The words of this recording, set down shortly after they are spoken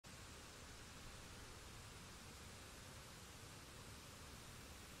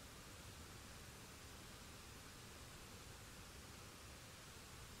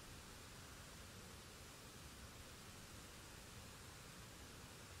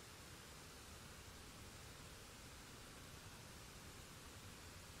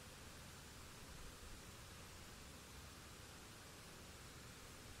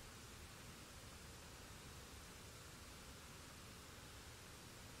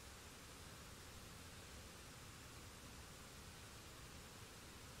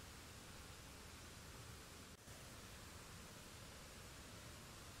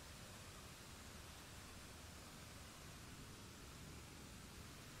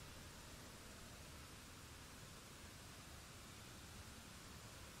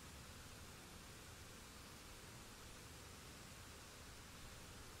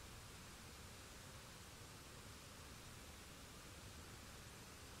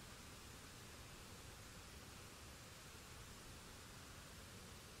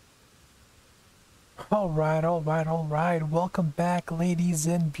All right. Welcome back, ladies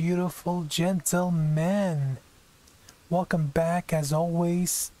and beautiful gentlemen. Welcome back, as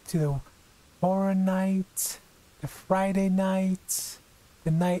always, to the horror night, the Friday night,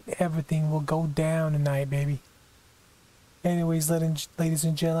 the night everything will go down tonight, baby. Anyways, ladies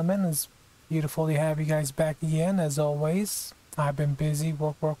and gentlemen, it's beautiful to have you guys back again, as always. I've been busy,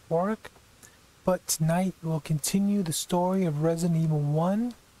 work. But tonight we'll continue the story of Resident Evil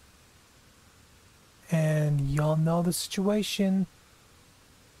 1. And y'all know the situation.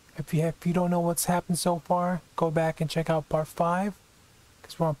 If you don't know what's happened so far, go back and check out part 5,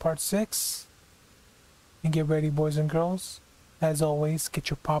 because we're on part 6. And get ready, boys and girls. As always, get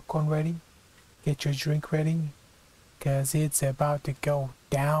your popcorn ready, get your drink ready, because it's about to go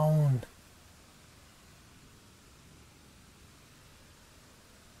down.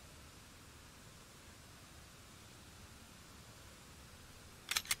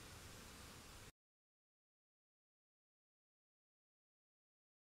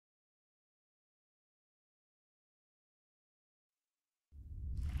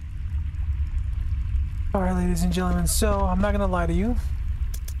 Alright, ladies and gentlemen, so I'm not gonna lie to you.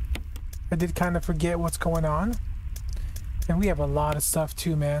 I did kind of forget what's going on. And we have a lot of stuff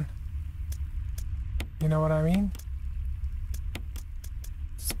too, man. You know what I mean?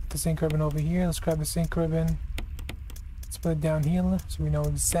 Let's put the sync ribbon over here. Let's grab the sync ribbon. Let's put it down here so we know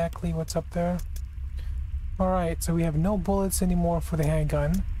exactly what's up there. Alright, so we have no bullets anymore for the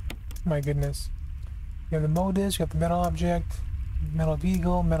handgun. My goodness. We have the modus, we have the metal object, metal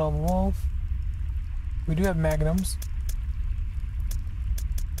eagle, metal wolf. We do have magnums.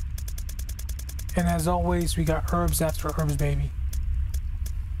 And as always, we got herbs after herbs, baby.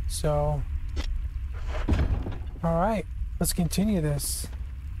 So, alright, let's continue this.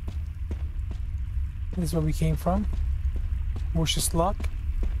 This is where we came from. Wish us luck.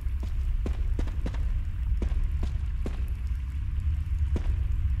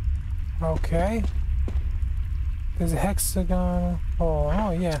 Okay. There's a hexagon.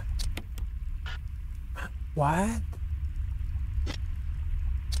 Oh yeah. What?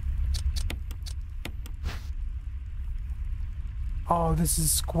 Oh, this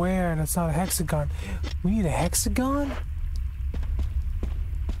is square. That's not a hexagon. We need a hexagon?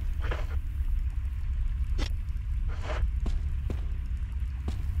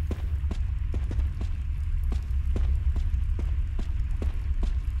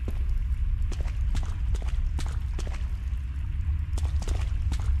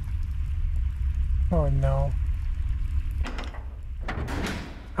 Oh no.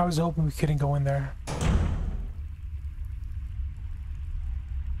 I was hoping we couldn't go in there.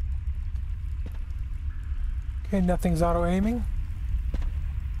 Okay, nothing's auto-aiming.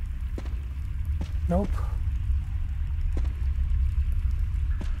 Nope.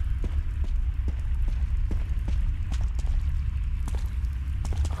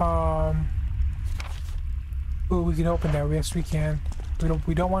 Ooh, we can open that. Yes, we can.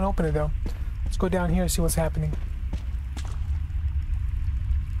 We don't want to open it though. Let's go down here and see what's happening.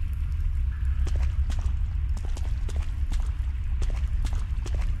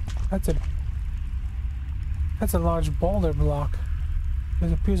 That's a large boulder block.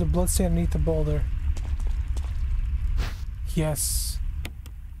 There appears a bloodstain underneath the boulder. Yes.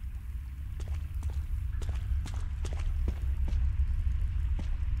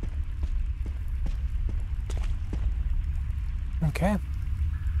 Okay.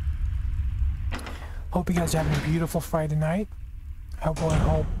 Hope you guys are having a beautiful Friday night. Hope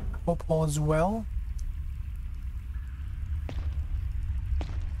all is well.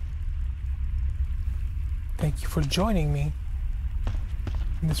 Thank you for joining me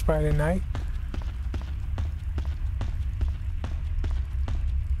this Friday night.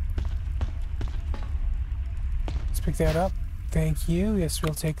 Let's pick that up. Thank you. Yes,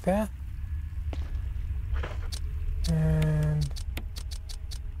 we'll take that. And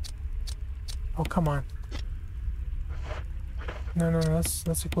oh, come on. No,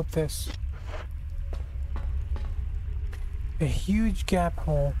 let's equip this. A huge gap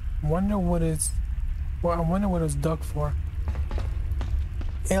hole. Wonder what it's. Well, I wonder what it was dug for.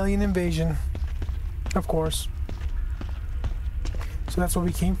 Alien invasion. Of course. So that's where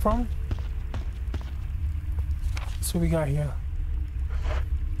we came from? That's what we got here.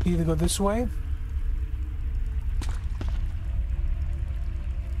 Either go this way.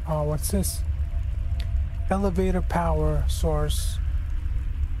 Oh, what's this? Elevator power source.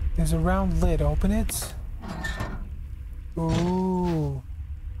 There's a round lid. Open it. Ooh.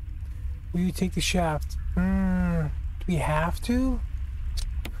 Will you take the shaft? Do we have to?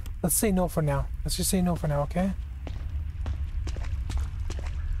 Let's say no for now. Let's just say no for now, okay?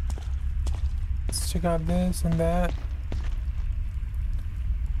 Let's Let's check out this and that.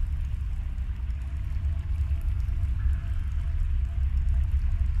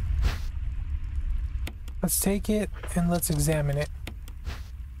 Let's take it and let's examine it.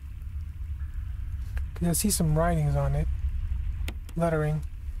 Because I see some writings on it. Lettering.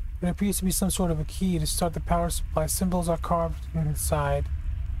 It appears to be some sort of a key to start the power supply. Symbols are carved inside.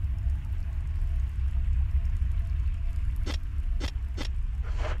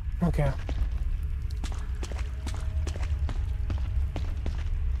 Okay.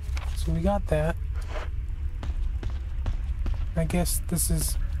 So we got that. I guess this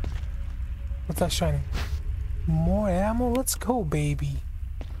is... What's that shining? More ammo? Let's go, baby.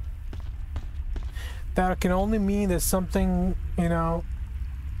 That can only mean that something, you know,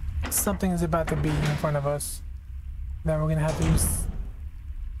 something is about to be in front of us. That we're gonna have to use.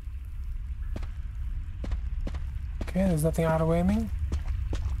 Okay, there's nothing auto-aiming.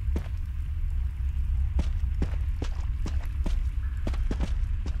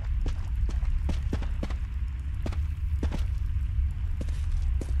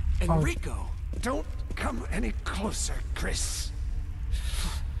 Enrico! Don't come any closer, Chris.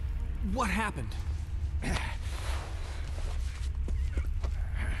 What happened?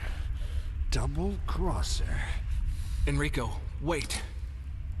 Double crosser. Enrico, wait.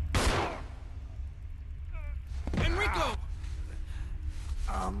 Enrico!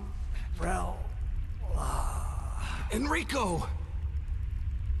 Umbrella. Enrico!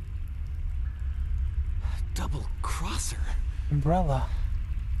 Double crosser. Umbrella.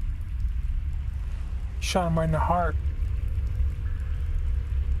 Shot him right in the heart.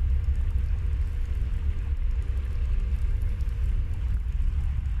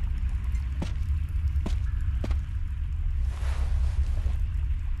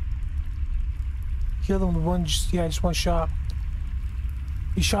 Killed him with one, just one shot.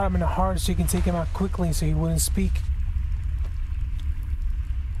 He shot him in the heart so he can take him out quickly so he wouldn't speak.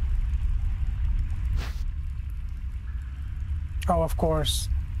 Oh, of course.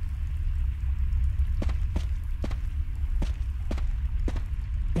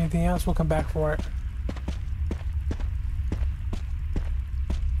 Anything else, we'll come back for it.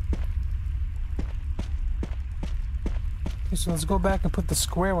 Okay, so let's go back and put the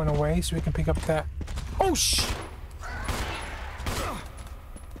square one away so we can pick up that. Oh, shh!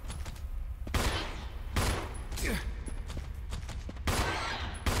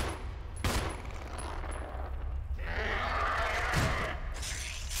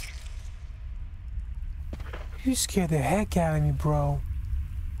 You scared the heck out of me, bro.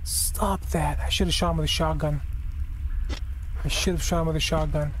 Stop that. I should have shot him with a shotgun. I should have shot him with a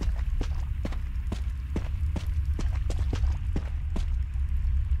shotgun.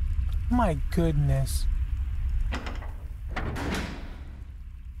 My goodness.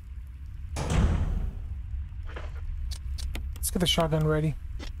 Let's get the shotgun ready.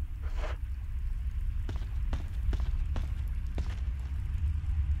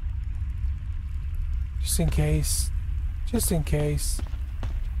 Just in case. Just in case.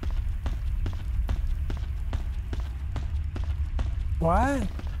 What?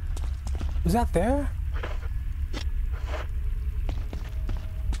 Was that there?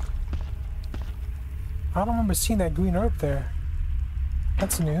 I don't remember seeing that green herb there.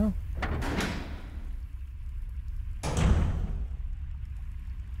 That's new.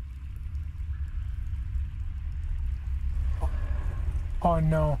 Oh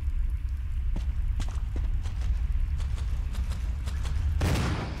no.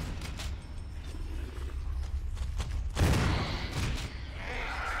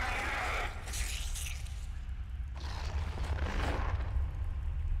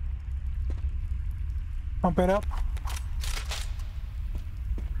 Pump it up.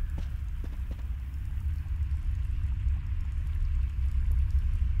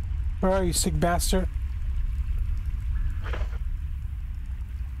 Where are you, sick bastard?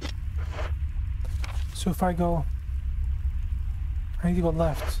 So if I go... I need to go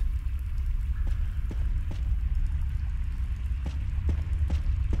left.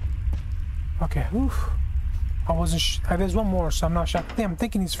 Okay, oof. I wasn't there's one more, so I'm not shocked. I'm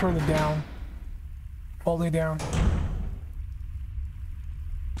thinking he's further down. All the way down.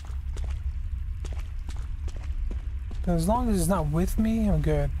 But as long as it's not with me, I'm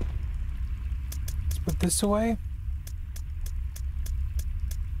good. Let's put this away.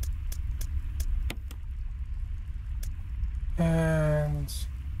 And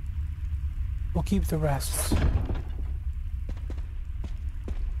we'll keep the rest.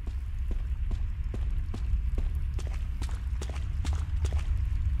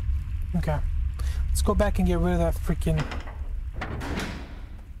 Okay. Let's go back and get rid of that freaking...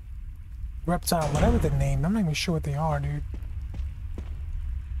 reptile, whatever the name. I'm not even sure what they are, dude.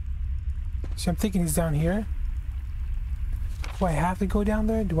 See, I'm thinking he's down here. Do I have to go down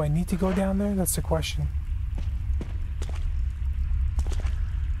there? Do I need to go down there? That's the question.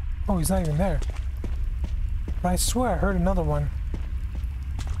 Oh, he's not even there. But I swear I heard another one.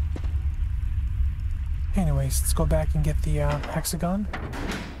 Anyways, let's go back and get the hexagon.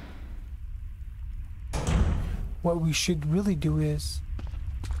 What we should really do is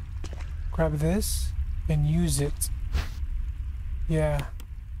grab this and use it. Yeah.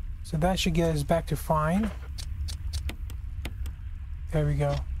 So that should get us back to fine. There we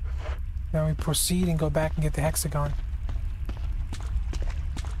go. Now we proceed and go back and get the hexagon.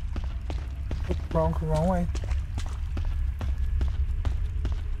 Oop, wrong way.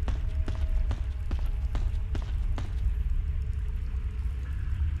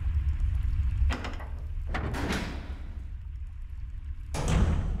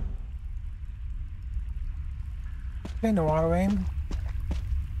 Okay, no auto aim.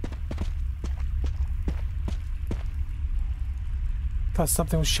 Thought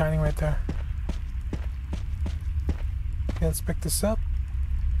something was shining right there. Okay, let's pick this up.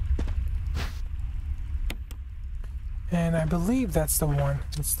 And I believe that's the one.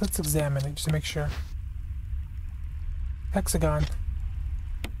 Let's examine it just to make sure. Hexagon.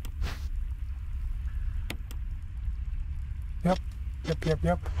 Yep.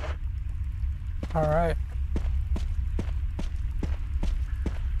 All right.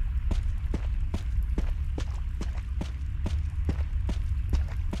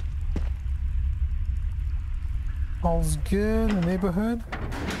 All's good in the neighborhood.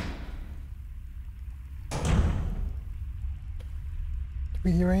 Do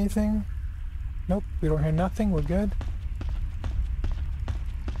we hear anything? Nope, we don't hear nothing. We're good.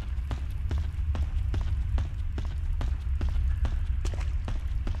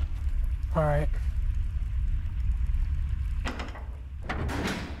 All right.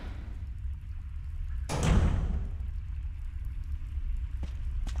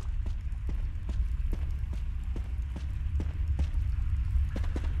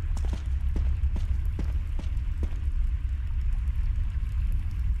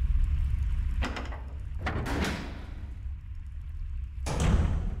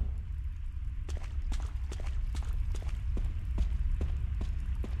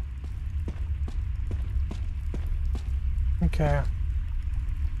 Okay.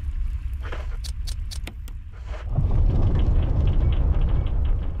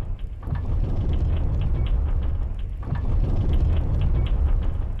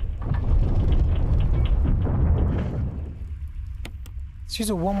 Let's use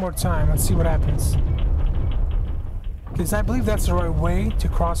it one more time. Let's see what happens. Because I believe that's the right way to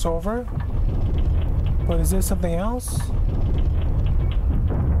cross over. But is there something else?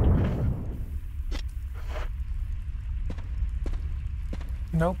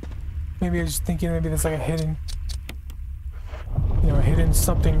 Nope. Maybe I was just thinking maybe there's like a hidden, a hidden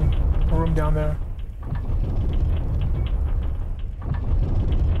something room down there.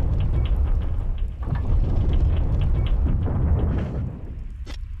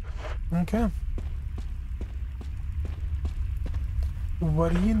 Okay.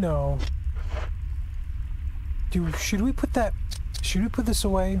 What do you know? Should we put this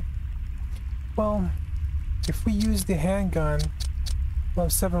away? Well, if we use the handgun, we'll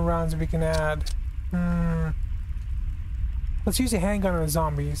have 7 rounds we can add. Let's use a handgun on the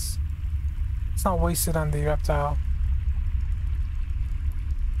zombies. It's not wasted on the reptile.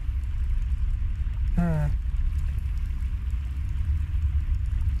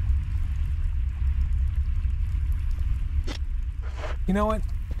 You know what?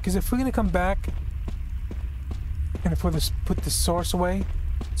 Because if we're gonna come back and if we're to put the source away,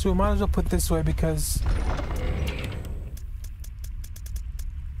 so we might as well put this away because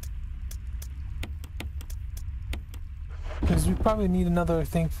we probably need another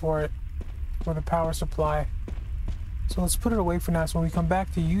thing for it, for the power supply. So let's put it away for now, so when we come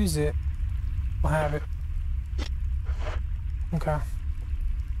back to use it, we'll have it. Okay.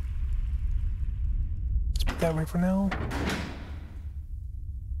 Let's put that away for now.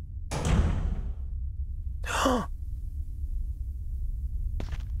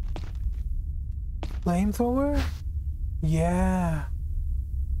 Flamethrower? Yeah.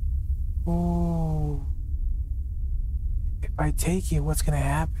 Ooh. If I take it, what's gonna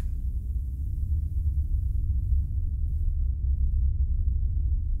happen?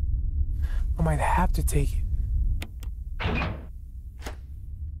 I might have to take it.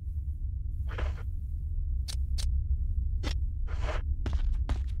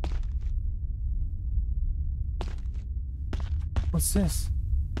 What's this?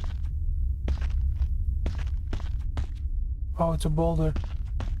 Oh, it's a boulder.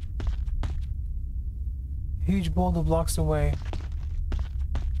 Huge boulder blocks the way.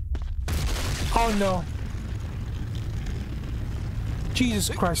 Oh no!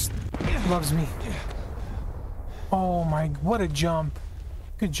 Jesus Christ loves me. Oh my, what a jump.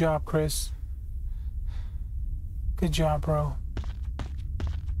 Good job, Chris. Good job, bro.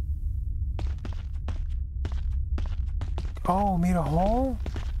 Oh, made a hole?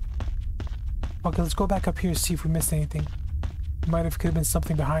 Okay, let's go back up here and see if we missed anything. Could have been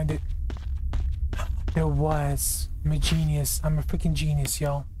something behind it. There was. I'm a genius. I'm a freaking genius,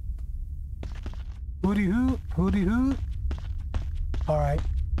 y'all. Hooty hoot, hooty hoot. Alright.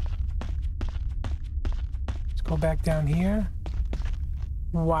 Let's go back down here.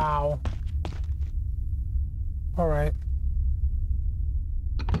 Wow. Alright.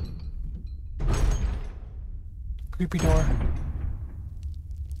 Creepy door.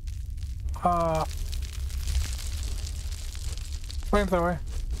 Flamethrower.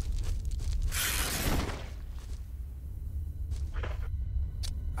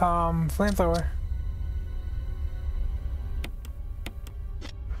 Flamethrower.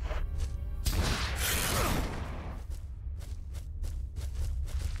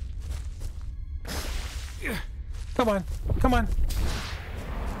 Come on, come on.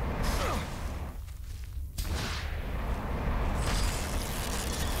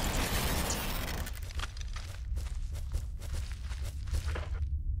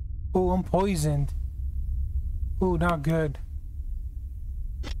 Oh, I'm poisoned. Oh, not good.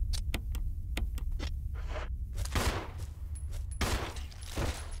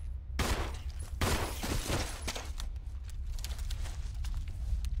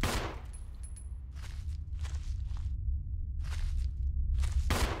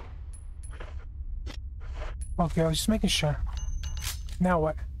 Okay, I was just making sure. Now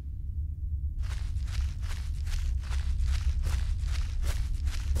what?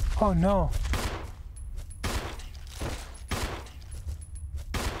 Oh no.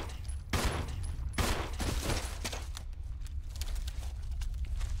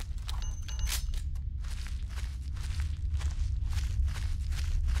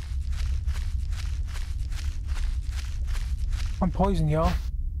 I'm poisoned, y'all.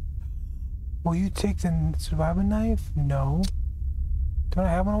 Will you take the survivor knife? No. Don't I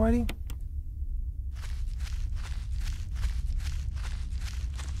have one already?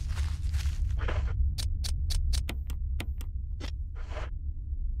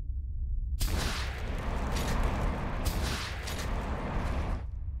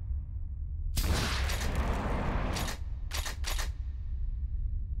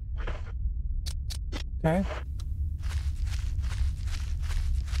 Okay.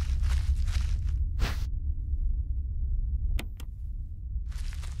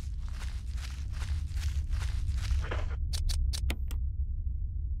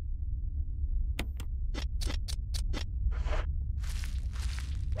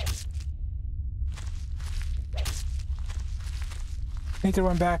 I need to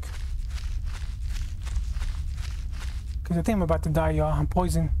run back. Because I think I'm about to die, y'all. I'm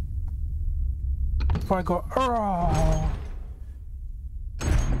poisoned. Before I go... Oh!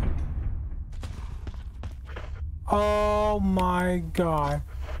 Oh my god.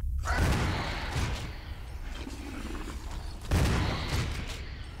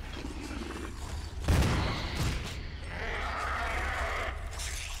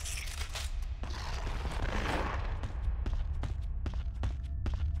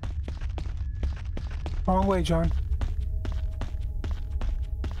 Wrong way, John.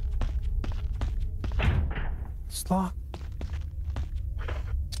 It's locked.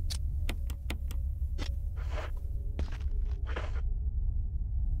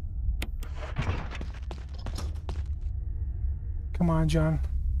 Come on, John.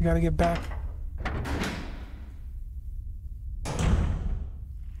 We gotta get back.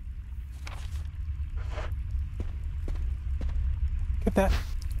 Get that.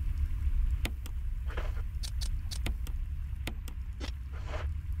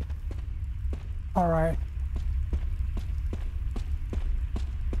 All right.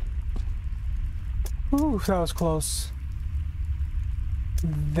 Ooh, that was close.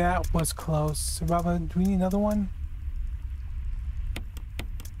 That was close. Baba, do we need another one?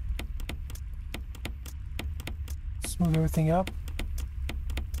 Smooth everything up.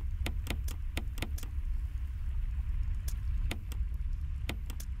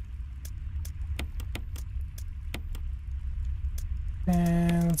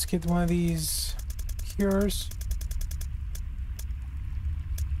 And let's get one of these cures.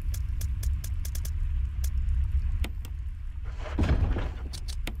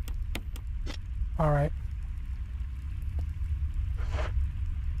 All right.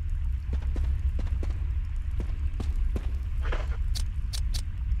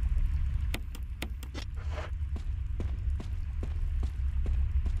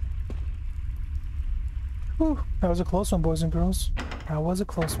 Whew, that was a close one, boys and girls. That was a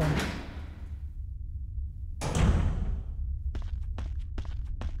close one.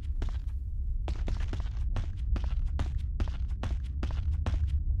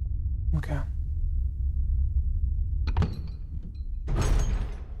 Okay.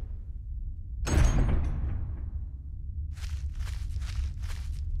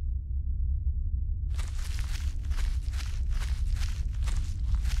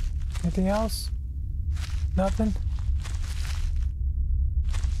 Anything else? Nothing?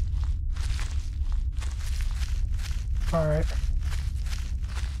 Alright.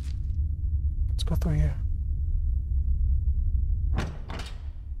 Let's go through here.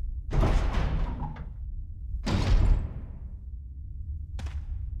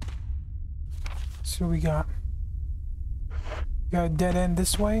 See what we got. We got a dead end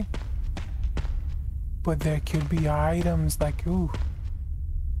this way. But there could be items like, ooh.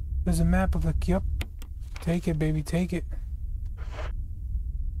 There's a map of the, yep. Take it, baby, take it.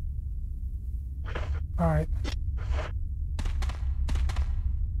 Alright.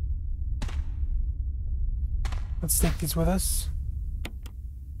 Let's take these with us.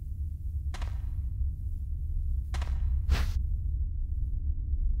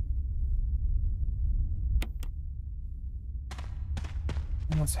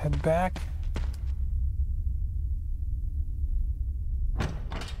 And let's head back.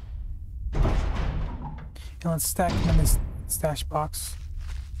 And let's stack them in this stash box.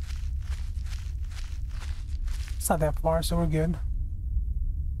 It's not that far, so we're good.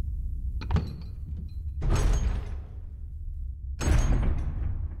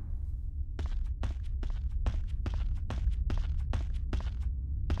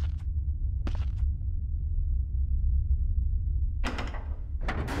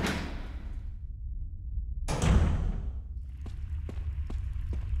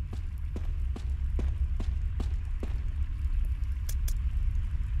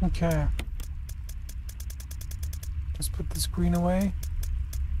 Okay. Let's put this green away.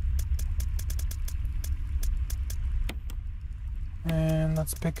 And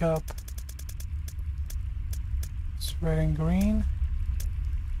let's pick up this red and green.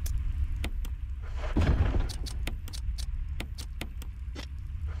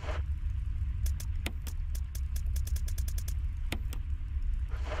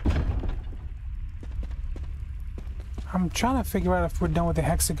 I'm trying to figure out if we're done with the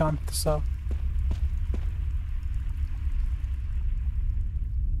hexagon stuff.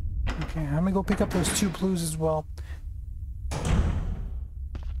 Okay, I'm gonna go pick up those 2 blues as well.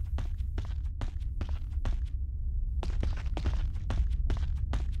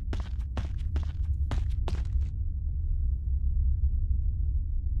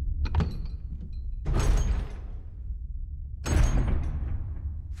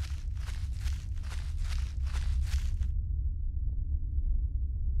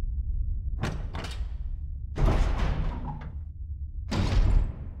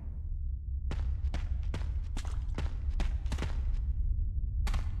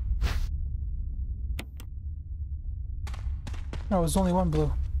 No, it was only 1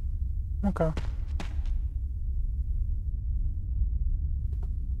 blue. Okay.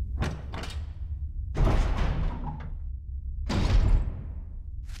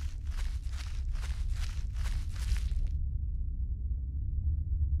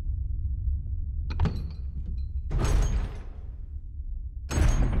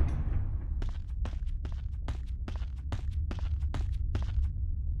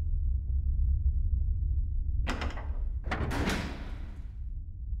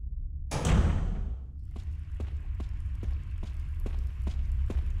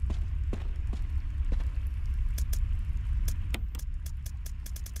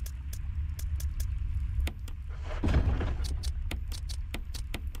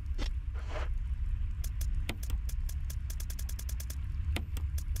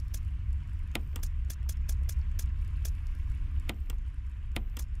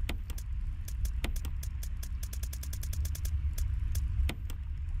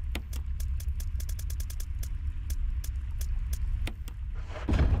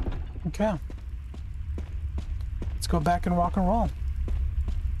 Okay. Let's go back and rock and roll.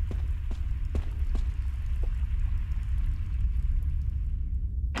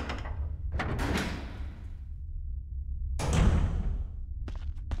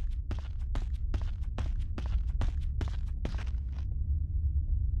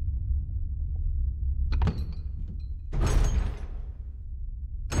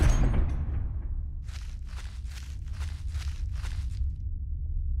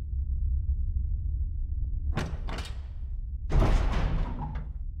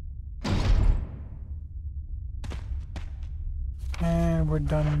 we're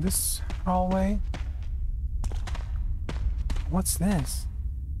done this hallway. What's this?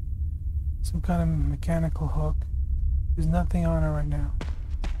 Some kind of mechanical hook. There's nothing on it right now.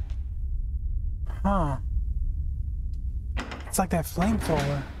 Huh. It's like that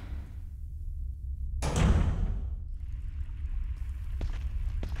flamethrower.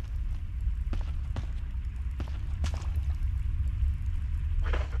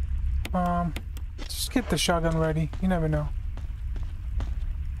 Just get the shotgun ready. You never know.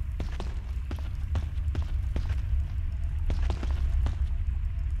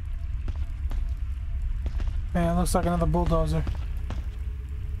 Man, it looks like another bulldozer.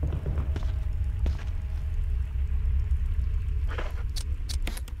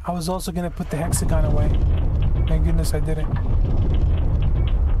 I was also gonna put the hexagon away. Thank goodness I didn't.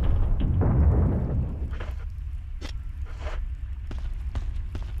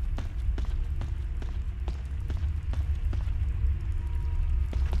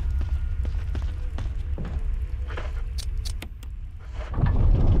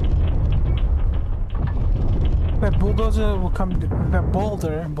 That bulldozer will come. That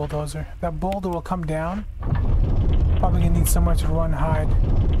boulder will come down. Probably gonna need somewhere to run, hide.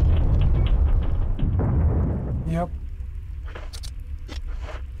 Yep.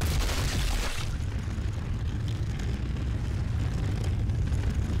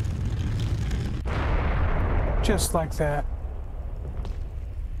 Just like that.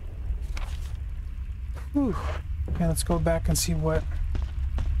 Whew. Okay, let's go back and see what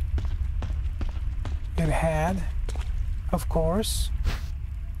it had. Of course.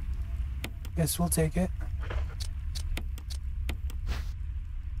 Guess we'll take it.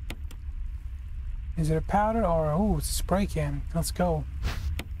 Is it a powder or oh, it's a spray can? Let's go.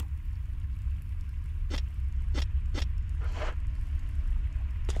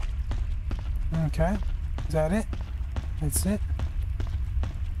 Okay. Is that it? That's it.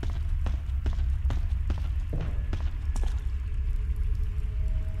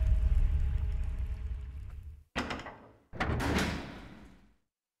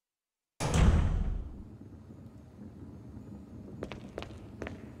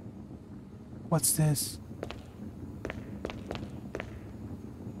 What's this?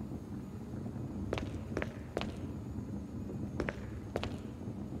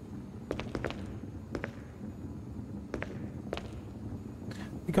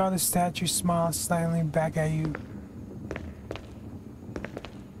 The god of the statue smiles silently back at you.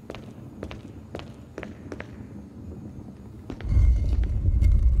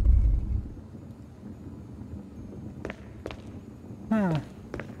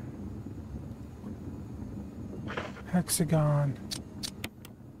 Hexagon.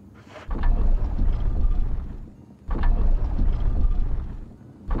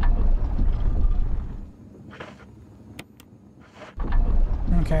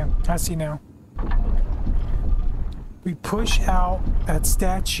 Okay, I see now. We push out that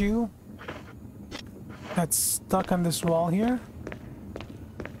statue that's stuck on this wall here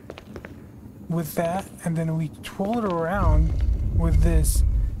with that, and then we twirl it around with this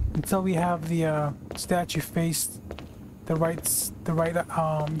until we have the statue faced the right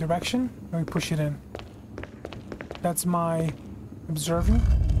direction, and we push it in. That's my observation.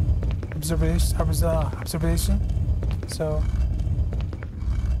 So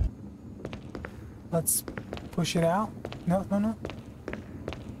let's push it out. No.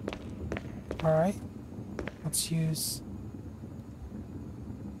 All right. Let's use.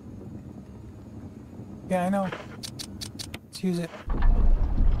 Yeah, I know. Let's use it.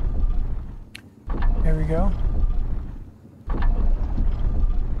 There we go.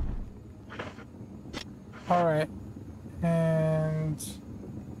 All right, and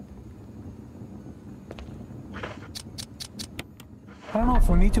I don't know if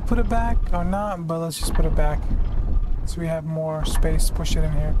we need to put it back or not, but let's just put it back so we have more space to push it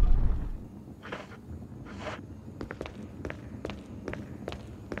in here.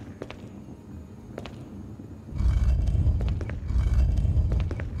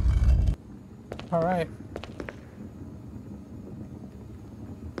 All right.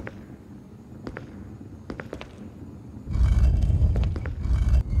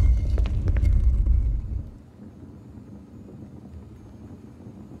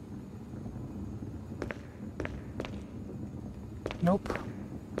 Nope.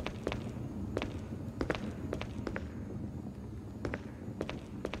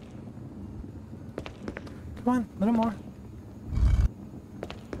 Come on, a little more.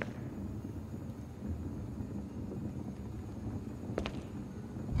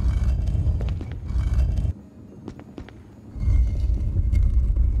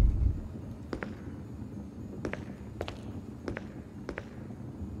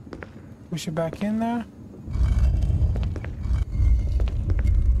 Push it back in there.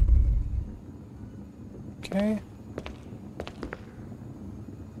 Okay.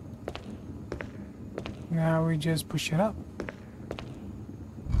 Now we just push it up.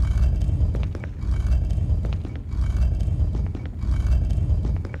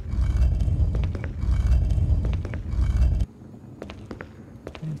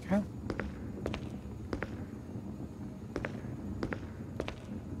 Okay.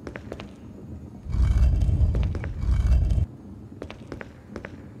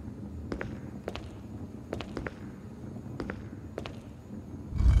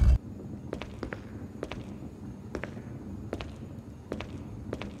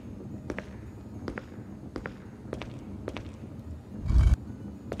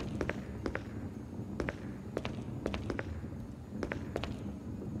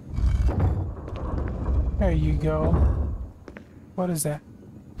 There you go. What is that?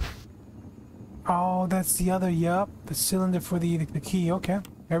 Oh, that's the other, yup. The cylinder for the key. Okay,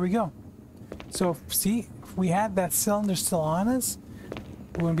 there we go. So, see, if we had that cylinder still on us,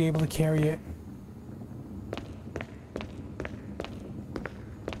 we wouldn't be able to carry it.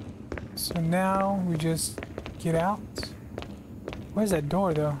 So now we just get out. Where's that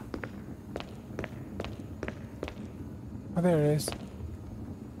door, though? Oh, there it is.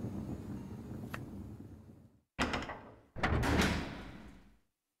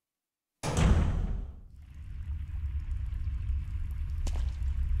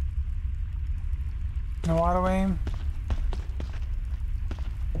 No auto aim.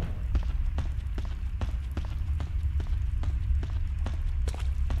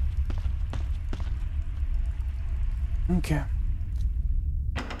 Okay.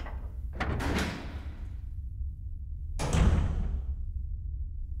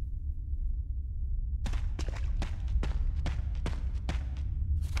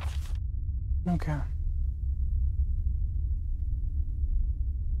 Okay.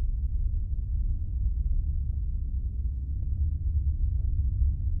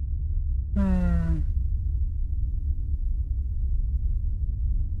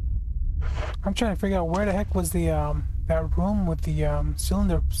 I'm trying to figure out where the heck was the that room with the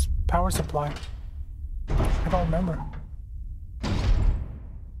cylinder power supply. I don't remember.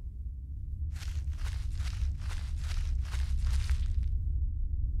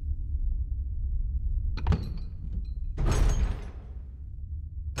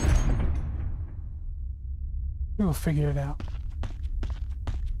 We will figure it out.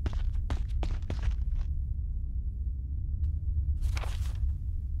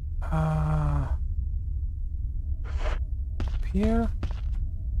 Up here.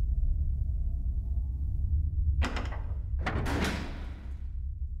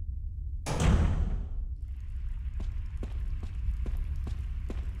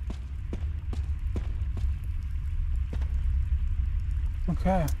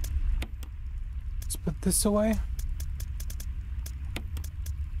 Okay. Let's put this away.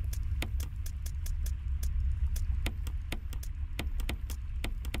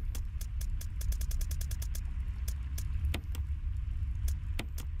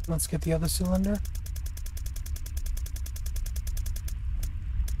 Let's get the other cylinder.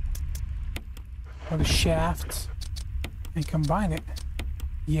 Or the shaft. And combine it.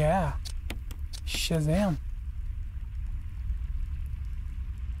 Yeah. Shazam.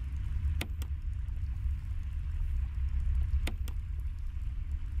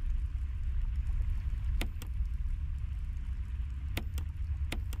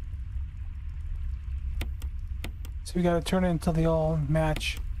 So we gotta turn it until they all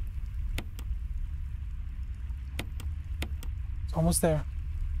match. It's almost there.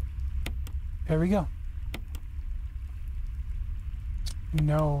 There we go.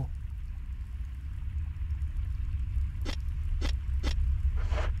 No.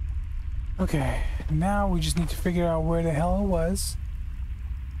 Okay, now we just need to figure out where the hell it was.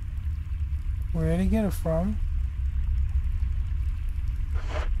 Where did he get it from?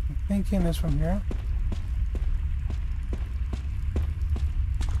 I'm thinking it's from here.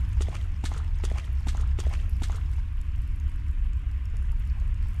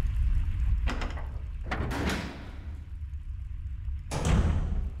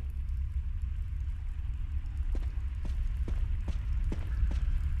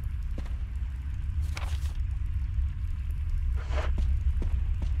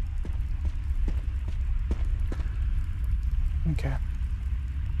 Okay.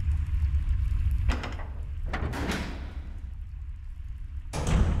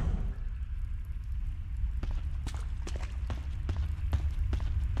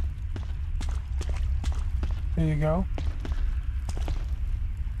 There you go.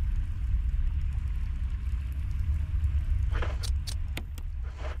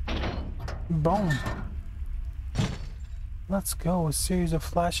 Boom. Let's go. A series of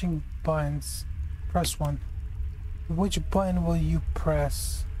flashing buttons. Press 1. Which button will you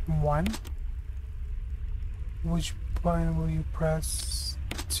press? 1. Which button will you press?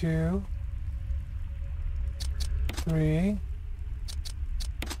 2. 3.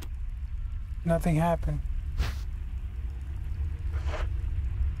 Nothing happened.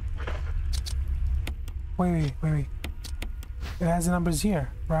 Wait. It has the numbers here,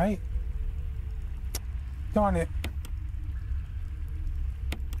 right? Darn it.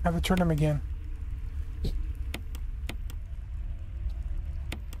 I have to turn them again.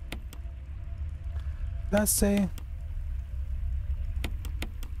 Let's say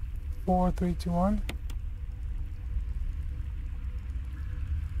 4, 3, 2, 1.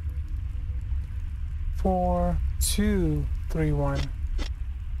 4, 2, 3, 1.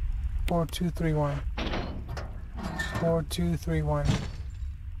 4, 2, 3, 1. 4, 2, 3, 1.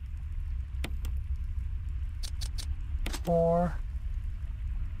 4,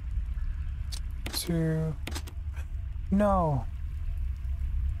 2. No.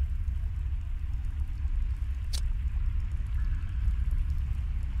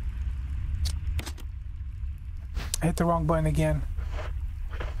 I hit the wrong button again.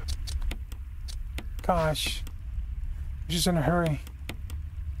 Gosh. I'm just in a hurry.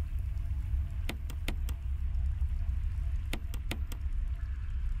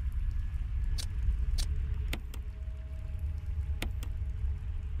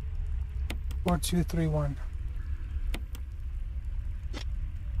 Four, two, three, one.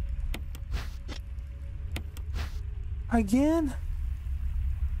 Again?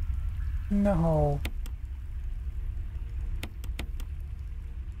 No.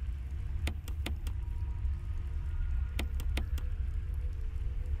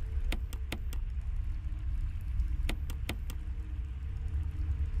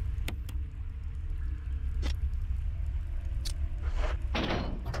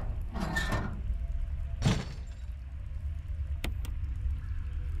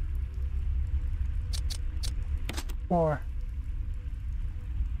 Four,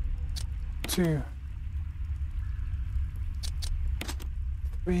 2,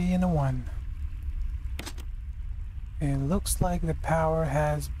 3, and a 1. It looks like the power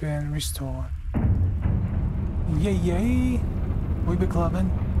has been restored. Yay! We be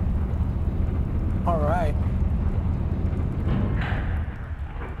clubbing. Alright.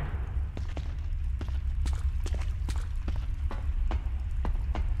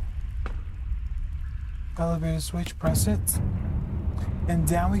 Elevator switch, press it. And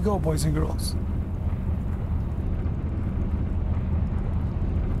down we go, boys and girls.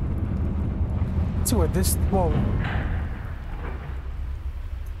 Let's see what this... Whoa.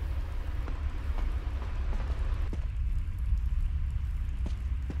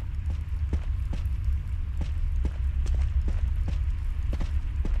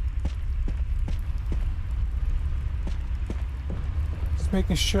 Just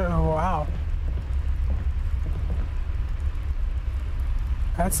making sure... Wow.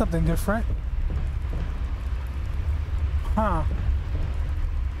 That's something different. Huh.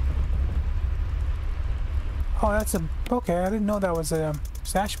 Oh, that's a... Okay, I didn't know that was a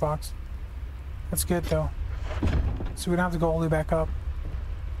stash box. That's good, though. So we don't have to go all the way back up.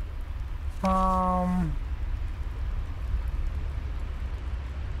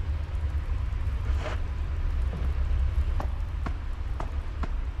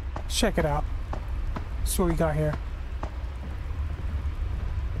 Check it out. See what we got here.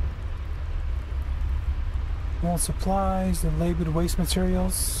 More supplies, the labeled waste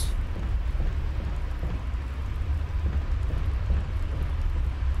materials.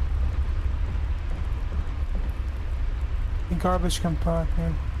 The garbage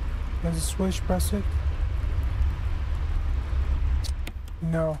compartment. There's a switch, press it.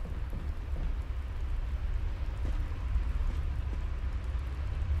 No.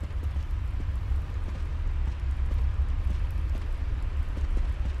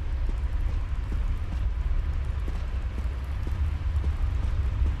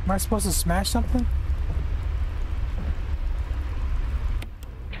 Am I supposed to smash something?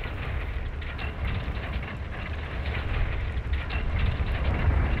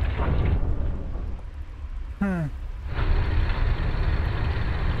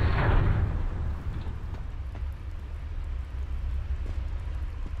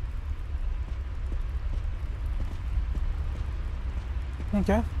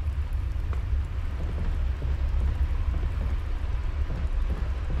 Okay.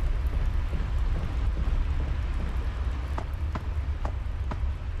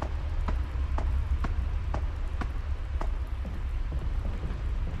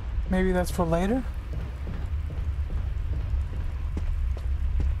 Maybe that's for later?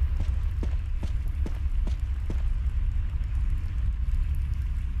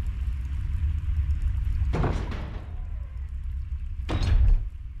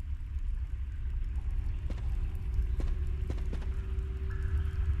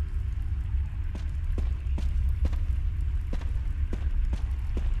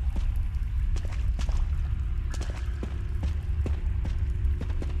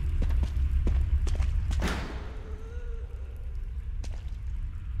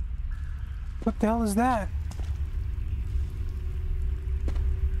 What the hell is that?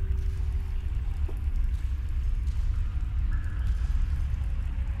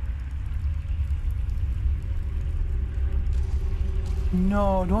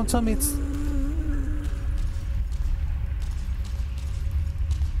 No, don't tell me it's...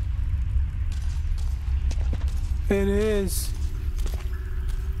 It is.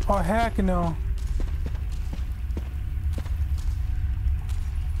 Oh, heck no.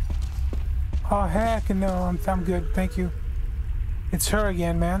 Oh, heck no. I'm good. Thank you. It's her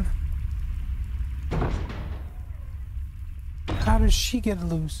again, man. How does she get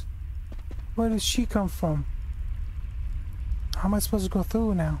loose? Where does she come from? How am I supposed to go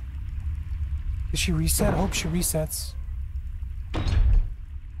through now? Did she reset? I hope she resets.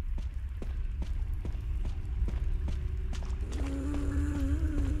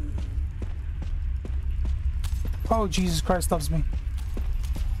 Oh, Jesus Christ loves me.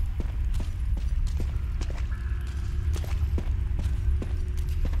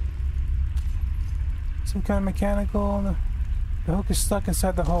 Some kind of mechanical. The hook is stuck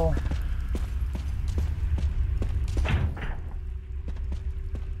inside the hole.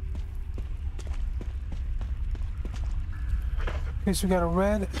 Okay, so we got a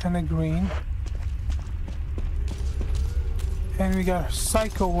red and a green. And we got a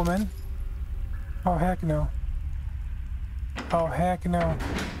psycho woman. Oh, heck no. Oh, heck no.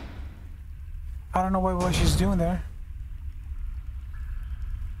 I don't know what she's doing there.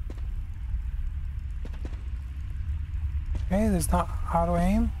 Okay, there's not auto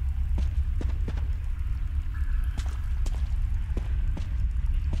aim.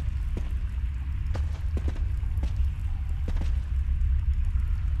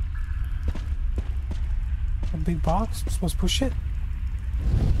 A big box. I'm supposed to push it.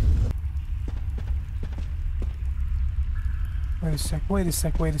 Wait a sec. Wait a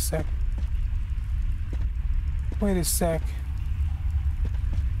sec. Wait a sec. Wait a sec.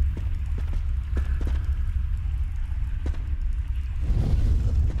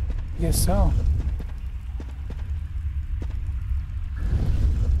 Guess so.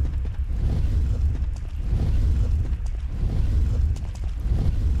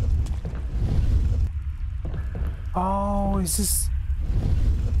 Oh, is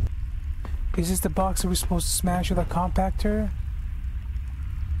this the box that we're supposed to smash with a compactor?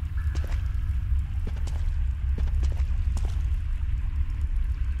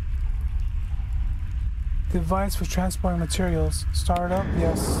 Device for transporting materials. Start up,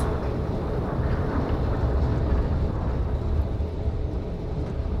 yes.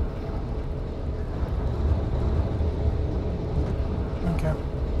 Okay.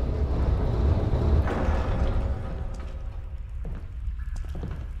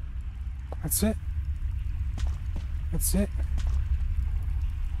 That's it. That's it.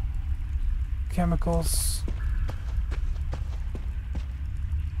 Chemicals.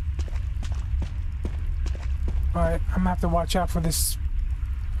 Alright, I'm gonna have to watch out for this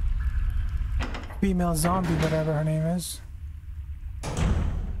female zombie, whatever her name is.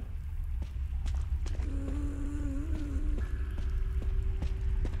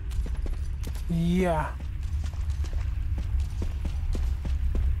 Yeah.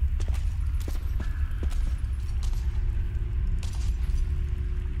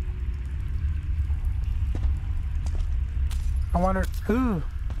 I wonder. Ooh.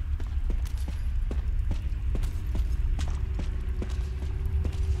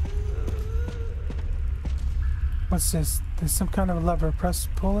 What's this? There's some kind of lever. Press,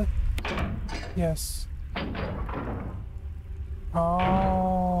 pull it. Yes.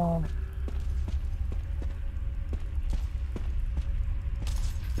 Oh.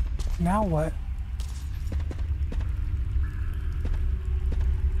 Now what?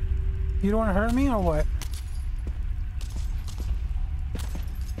 You don't want to hurt me or what?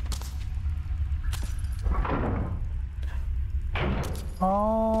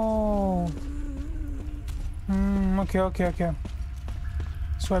 Oh. Okay.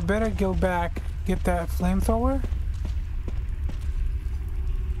 So I better go back, get that flamethrower,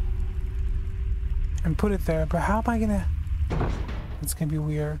 and put it there. But how am I gonna... It's gonna be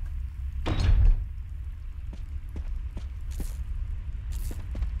weird.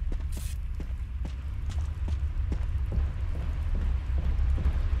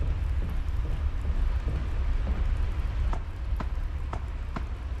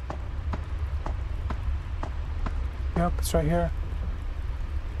 Yep, it's right here.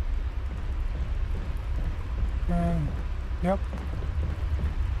 And, yep.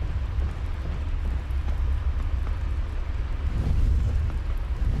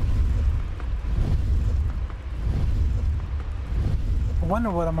 I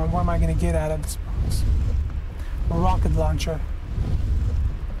wonder what am I gonna get out of this box? A rocket launcher.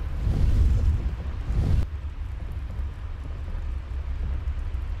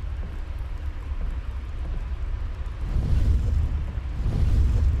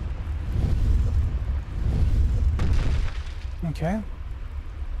 Okay.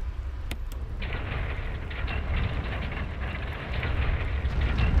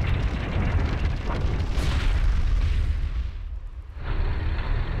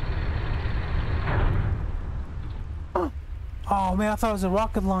 Oh man, I thought it was a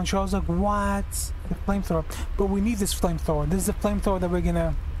rocket launcher. I was like, what? The flamethrower. But we need this flamethrower. This is the flamethrower that we're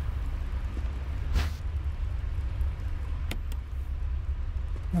gonna...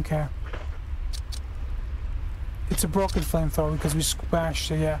 Okay. It's a broken flamethrower because we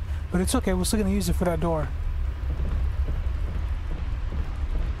smashed it, yeah. But it's okay, we're still gonna use it for that door.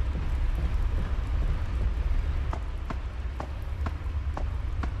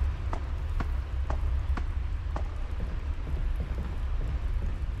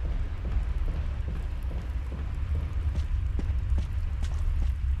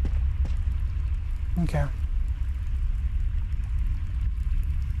 Okay.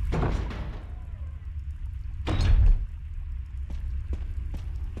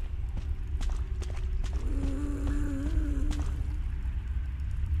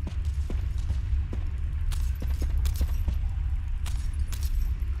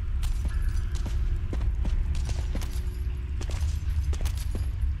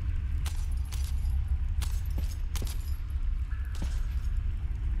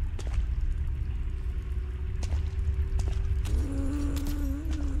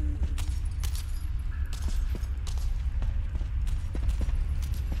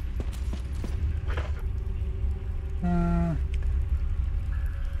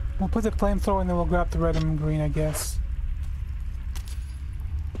 We'll put the flamethrower and then we'll grab the red and green, I guess.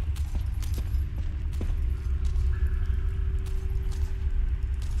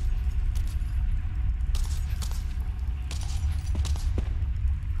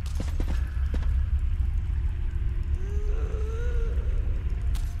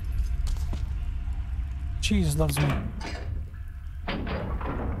 Jesus loves me.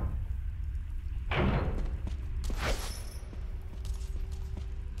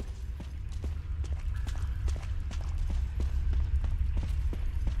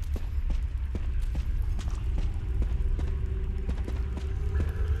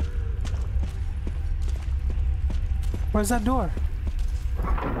 Where's that door?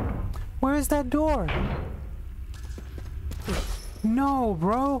 Where is that door? No,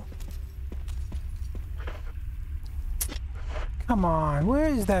 bro. Come on, where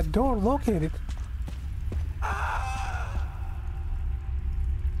is that door located?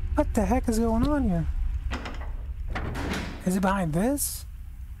 What the heck is going on here? Is it behind this?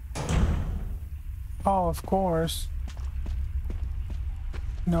 Oh, of course.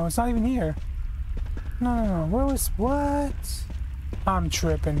 No, it's not even here. No. Where was... What? I'm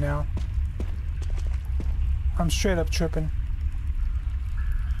tripping now. I'm straight up tripping.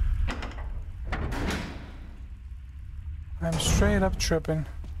 I'm straight up tripping.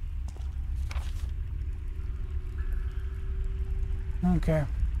 Okay.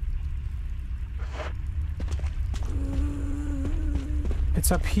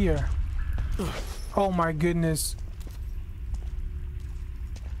 It's up here. Oh my goodness.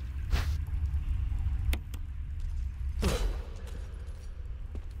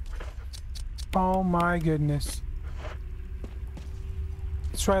 Oh my goodness.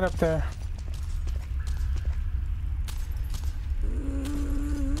 It's right up there.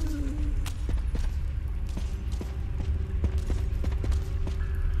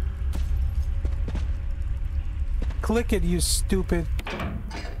 Click it, you stupid.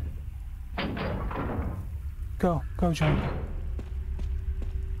 Go, John.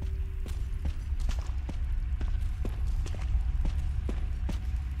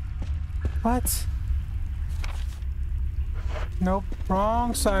 What? Nope,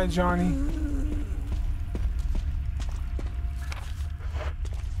 wrong side, Johnny.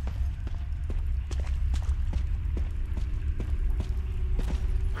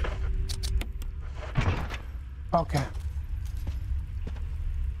 Okay.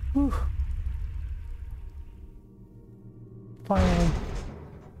 Whew. Finally.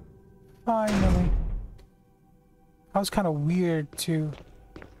 That was kind of weird, too.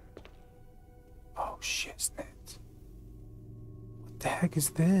 Oh, shit, snap. the heck is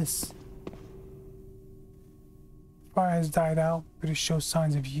this? Fire has died out, but it shows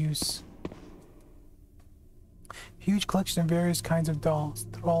signs of use. Huge collection of various kinds of dolls.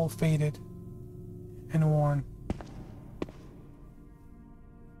 They're all faded and worn.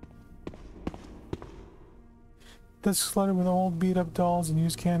 Desk cluttered with old beat up dolls and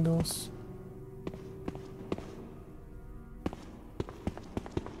used candles.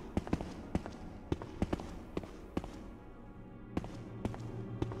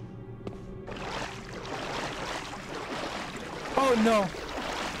 Oh no!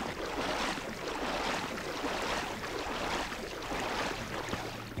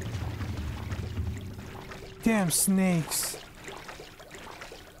 Damn snakes.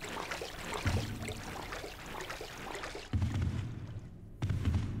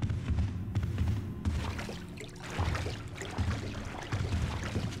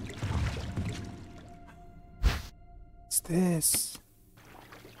 What's this?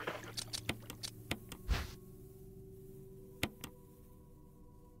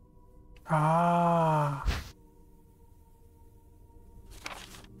 Ah.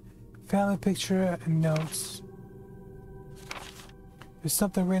 Family picture and notes. There's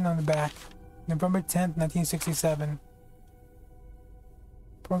something written on the back. November 10th, 1967.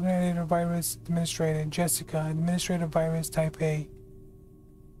 Progenitor virus administrator. Jessica. Administrative virus type A.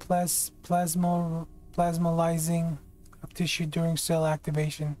 Plasmolizing of tissue during cell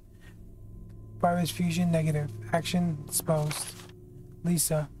activation. Virus fusion negative. Action disposed.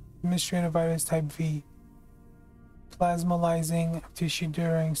 Lisa. Administrative virus type V. Plasmolizing of tissue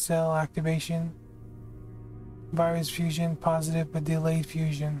during cell activation. Virus fusion positive but delayed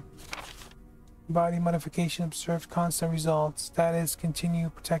fusion. Body modification observed constant results. Status continue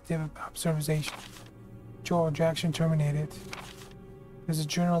protective observation. George, action terminated. There's a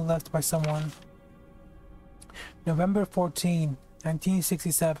journal left by someone. November 14,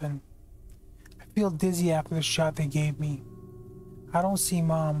 1967. I feel dizzy after the shot they gave me. I don't see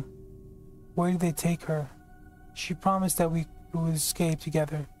Mom. Where did they take her? She promised that we would escape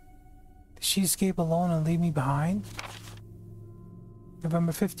together. Did she escape alone and leave me behind?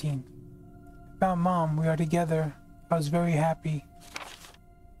 November 15. Found Mom. We are together. I was very happy.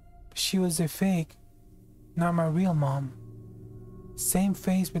 But she was a fake, not my real mom. Same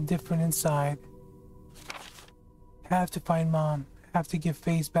face but different inside. Have to find Mom. Have to give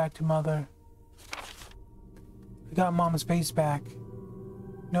face back to Mother. I got Mom's face back.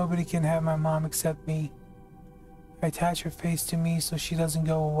 Nobody can have my mom except me. I attach her face to me so she doesn't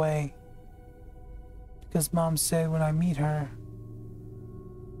go away. Because Mom said when I meet her,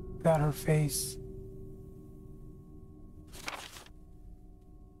 about her face.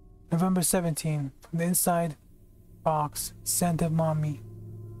 November 17, from the inside box, scent of Mommy.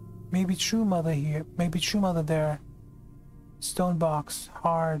 Maybe true mother here, maybe true mother there. Stone box,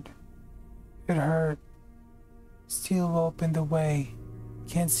 hard. It hurt. Steel rope in the way.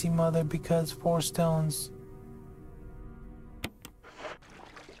 Can't see Mother because 4 stones.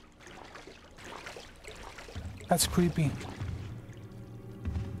 That's creepy.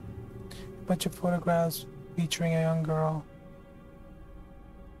 A bunch of photographs featuring a young girl,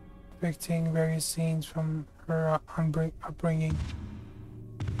 depicting various scenes from her upbringing.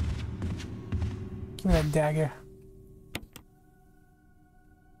 Give me that dagger.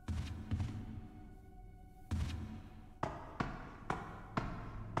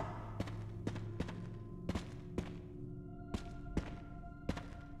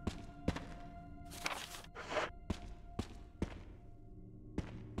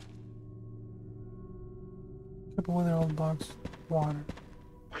 Couple with their old box. Water.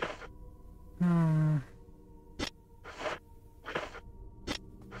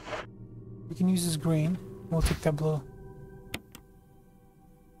 We can use this green. We'll take that blue.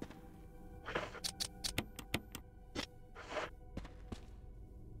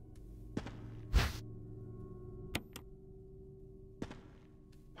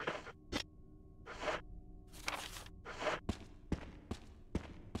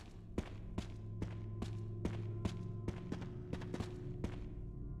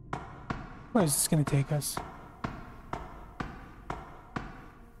 Where is this gonna take us?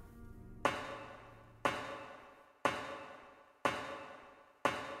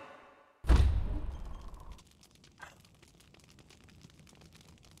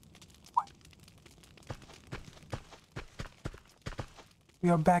 We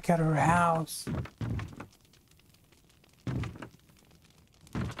are back at her house.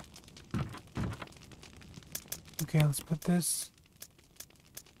 Okay, let's put this.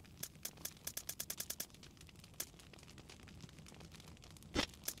 Let's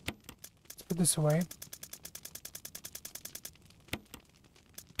put this away.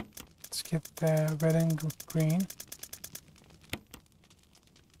 get the red and green.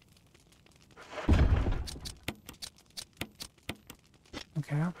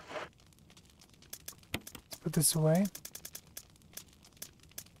 Okay. Put this away.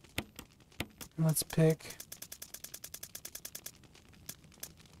 And let's pick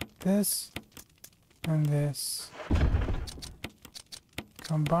this and this.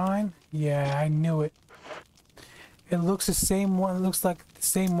 Combine. Yeah, I knew it. It looks the same one. It looks like the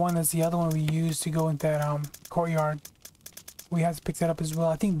same one as the other one we used to go into that courtyard. We had to pick that up as well.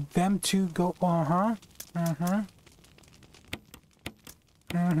 I think them two go.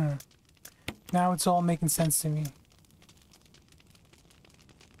 Now it's all making sense to me.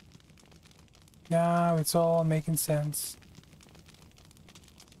 Now it's all making sense.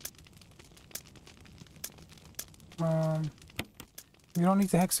 We don't need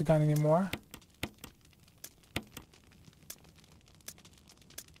the hexagon anymore.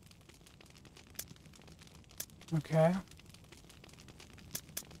 Okay.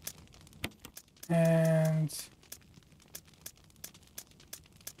 And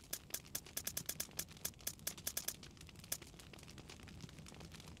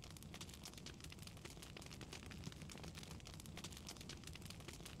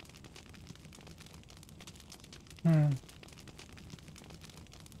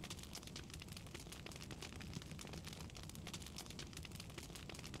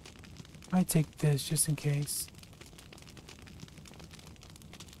I take this just in case.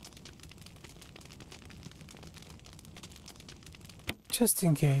 Just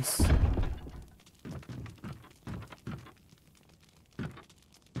in case.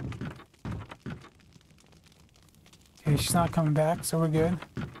 Okay, she's not coming back, so we're good.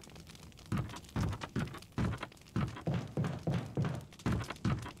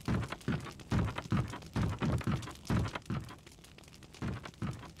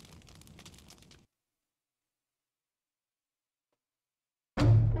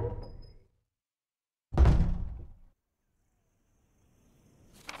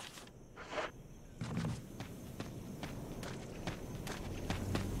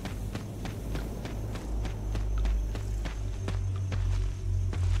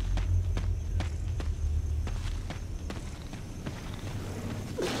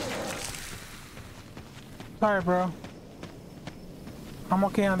 Sorry, bro. I'm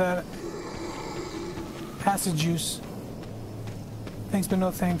okay on that acid juice. Thanks, but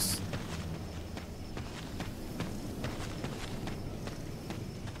no thanks.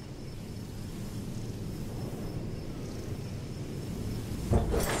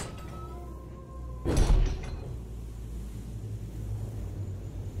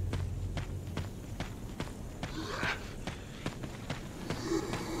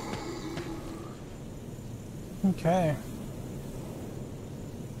 Okay.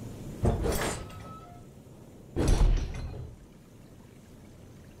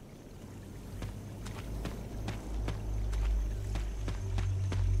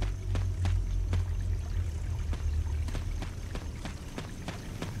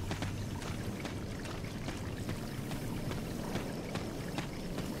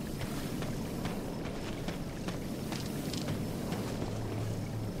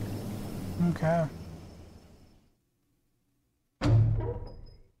 Okay.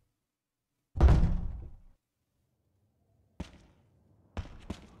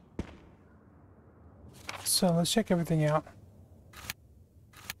 So let's check everything out.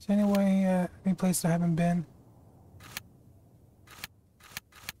 Is there any place I haven't been?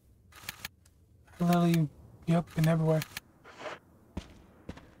 I literally, yep, been everywhere.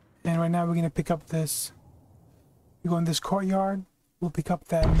 And right now we're gonna pick up this. We go in this courtyard. We'll pick up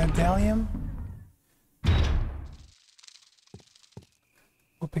that medallion.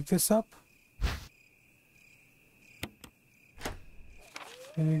 We'll pick this up.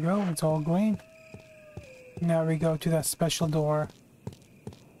 There you go. It's all green. Now we go to that special door.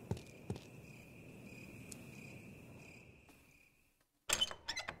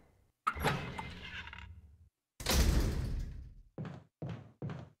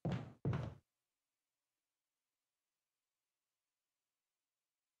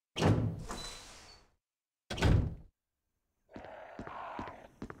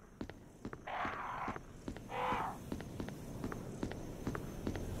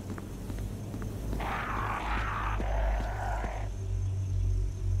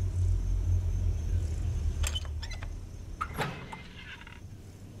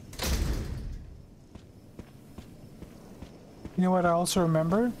 You know what I also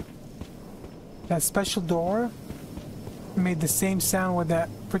remember? That special door made the same sound where that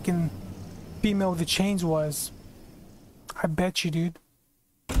freaking female with the chains was. I bet you, dude.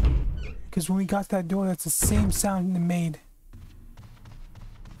 Because when we got to that door, that's the same sound it made.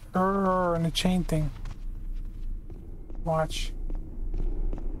 And the chain thing. Watch.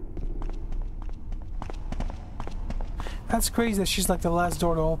 That's crazy that she's like the last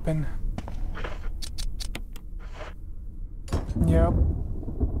door to open. Yep.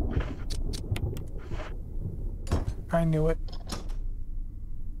 I knew it.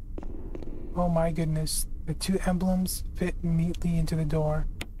 Oh my goodness. The two emblems fit neatly into the door.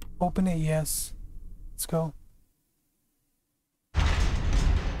 Open it, yes. Let's go.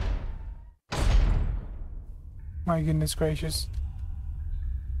 My goodness gracious.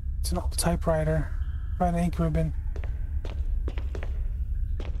 It's an old typewriter. Right, an ink ribbon.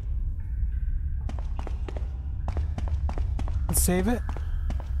 Let's save it.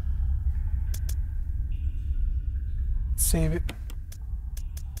 Save it.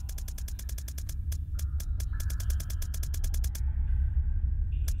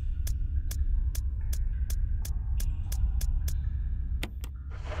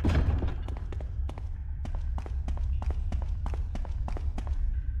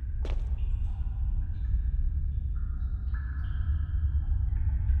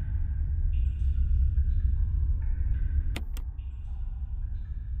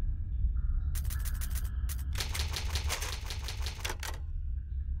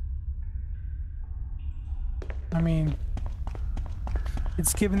 I mean,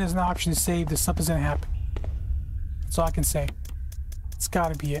 it's giving us an option to save that something's gonna happen. That's all I can say. It's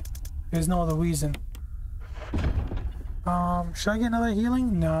gotta be it. There's no other reason. Should I get another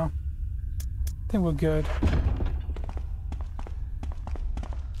healing? No. I think we're good.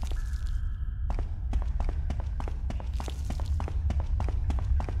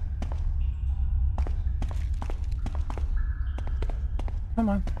 Come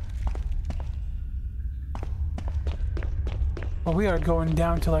on. Well, we are going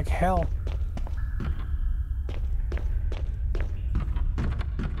down to like hell.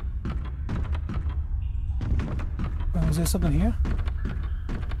 Oh, is there something here?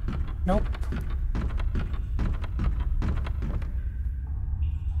 Nope.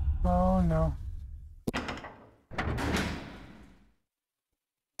 Oh no.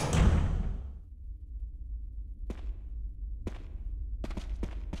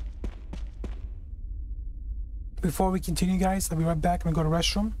 Before we continue, guys, I'll be right back. I'm gonna go to the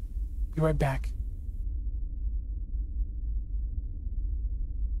restroom. Be right back.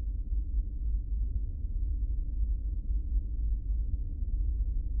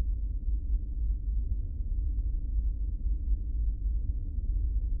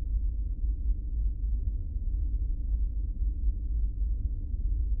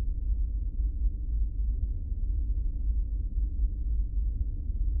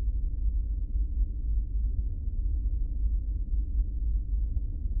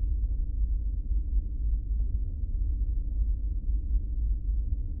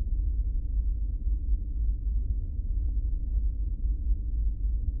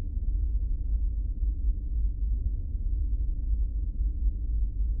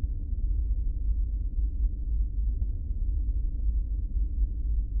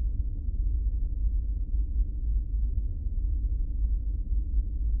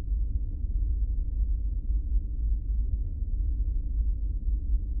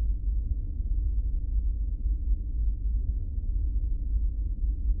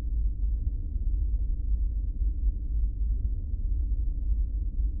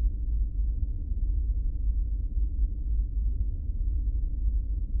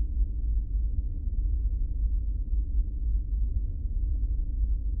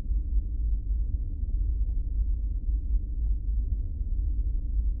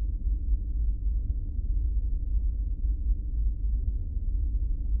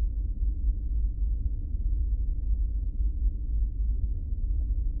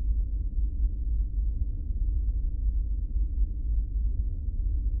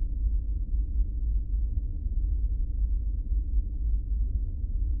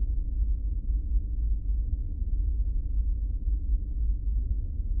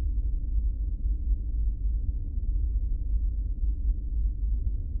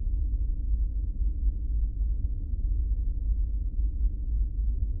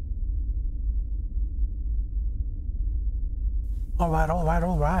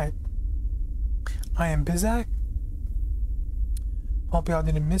 Alright. I am Bizak. Hope y'all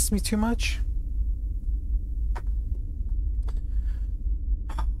didn't miss me too much.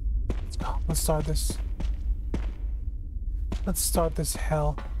 Let's go. Let's start this. Let's start this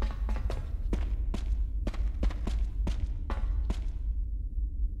hell.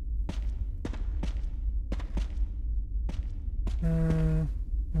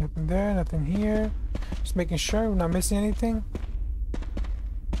 Yep. Nothing there, nothing here. Just making sure we're not missing anything.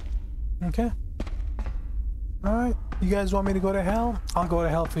 Okay. Alright. You guys want me to go to hell? I'll go to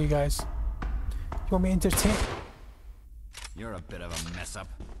hell for you guys. You want me to entertain? You're a bit of a mess up.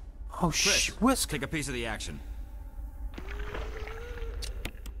 Oh, Chris, Whisk. take a piece of the action.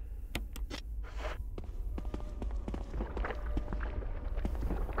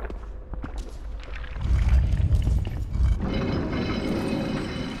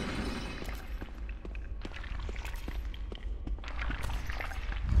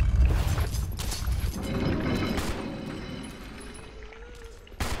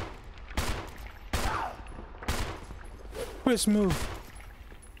 Chris, move.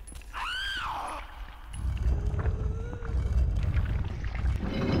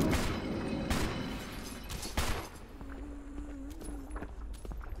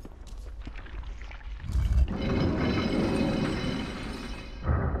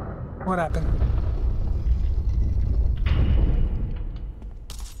 What happened?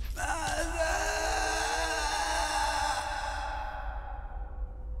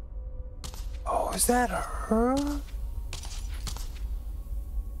 Oh, is that her?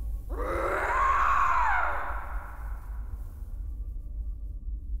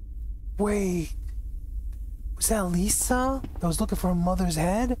 Wait, was that Lisa that was looking for her mother's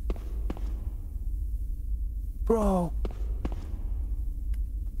head? Bro.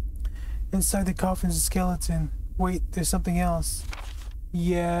 Inside the coffin's a skeleton. Wait, there's something else.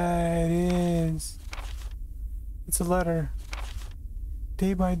 Yeah, it is. It's a letter.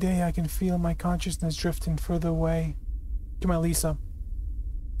 Day by day, I can feel my consciousness drifting further away. To my Lisa.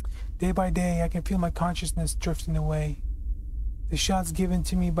 Day by day, I can feel my consciousness drifting away. The shots given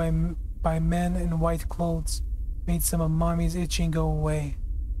to me by men in white clothes made some of Mommy's itching go away.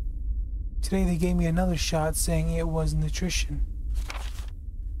 Today they gave me another shot saying it was nutrition.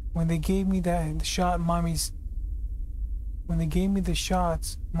 When they gave me the shots,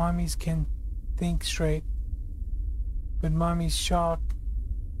 Mommy's can think straight. But Mommy's shocked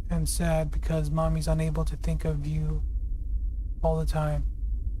and sad because Mommy's unable to think of you all the time.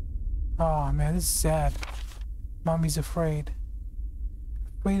 Oh man, this is sad. Mommy's afraid.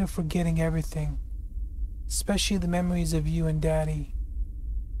 Afraid of forgetting everything, especially the memories of you and Daddy.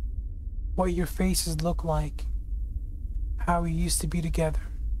 What your faces look like, how we used to be together.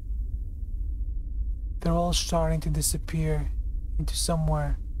 They're all starting to disappear into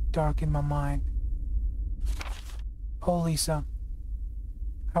somewhere dark in my mind. Oh Lisa,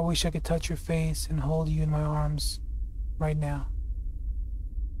 I wish I could touch your face and hold you in my arms right now,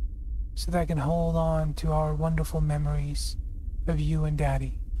 so that I can hold on to our wonderful memories of you and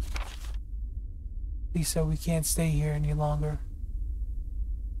Daddy. Lisa, we can't stay here any longer.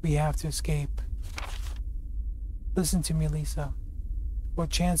 We have to escape. Listen to me, Lisa. Our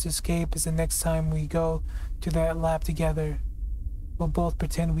chance to escape is the next time we go to that lab together. We'll both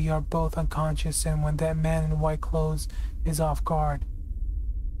pretend we are both unconscious, and when that man in white clothes is off guard,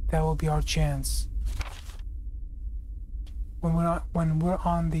 that will be our chance. When we're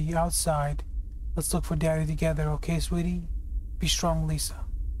on the outside, let's look for Daddy together, okay, sweetie? Be strong, Lisa.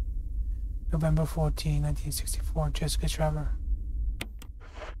 November 14, 1964, Jessica Trevor.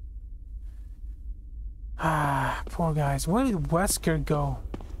 Ah, poor guys. Where did Wesker go?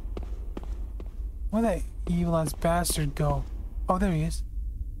 Where'd that evil-ass bastard go? Oh, there he is.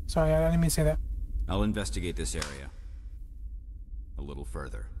 Sorry, I didn't mean to say that. I'll investigate this area a little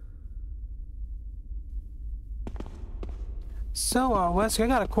further. So, Wesker, I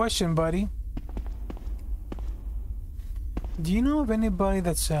got a question, buddy. Do you know of anybody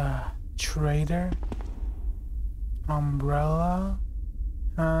that's a traitor? Umbrella?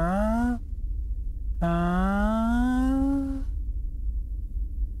 I'm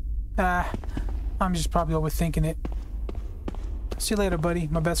just probably overthinking it. See you later, buddy,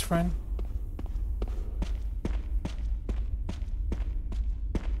 my best friend.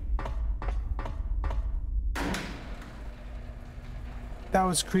 That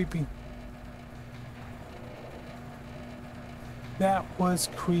was creepy. That was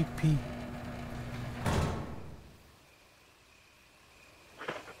creepy.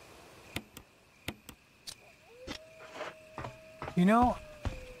 You know,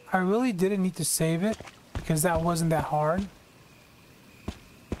 I really didn't need to save it because that wasn't that hard.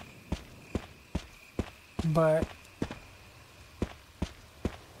 But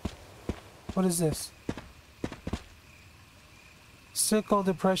what is this? Sickle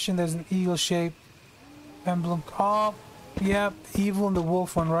depression, there's an eagle shape emblem. Oh, yep, evil and the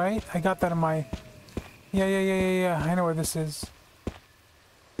wolf one, right? I got that in my... Yeah. I know where this is.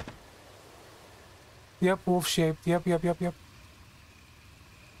 Yep, wolf shaped. Yep.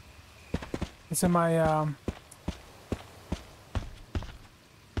 It's in my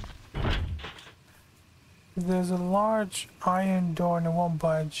there's a large iron door and it won't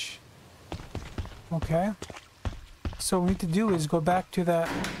budge. Okay. So what we need to do is go back to that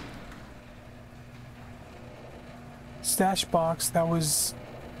stash box that was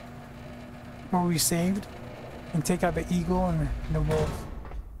where we saved and take out the eagle and the wolf.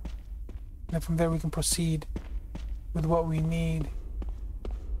 And then from there we can proceed with what we need.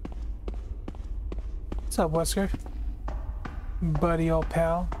 What's up, Wesker? Buddy, old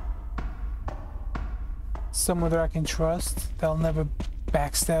pal. Someone that I can trust. That'll never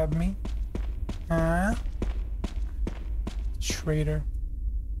backstab me. Huh? Traitor.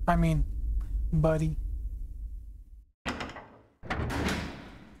 I mean, buddy.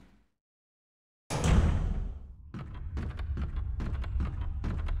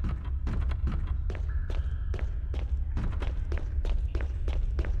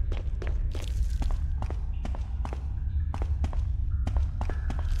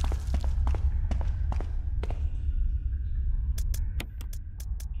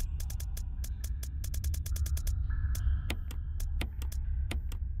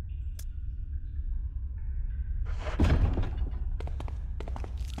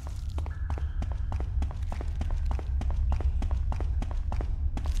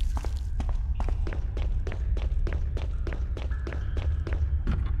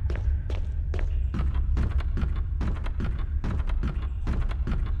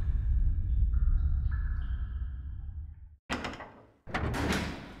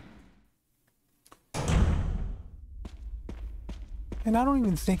 And I don't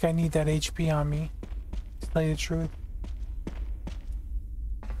even think I need that HP on me, to tell you the truth.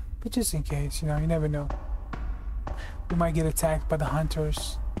 But just in case, you know, you never know. We might get attacked by the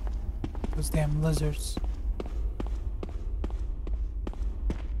hunters. Those damn lizards.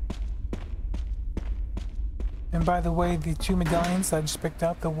 And by the way, the two medallions I just picked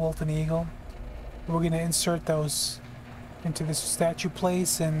up, the wolf and the eagle, we're going to insert those into this statue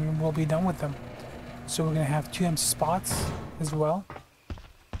place and we'll be done with them. So we're going to have two empty spots as well.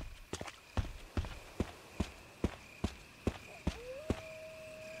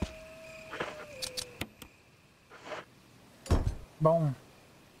 Boom.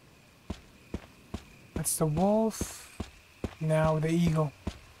 That's the wolf. Now the eagle.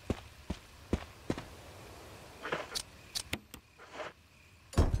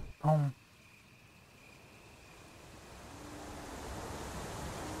 Boom.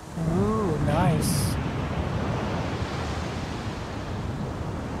 Ooh, nice.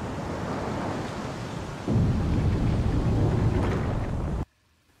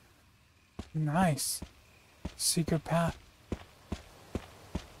 Nice. Secret path.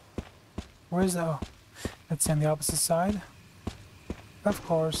 Where's the... Oh, that's on the opposite side. Of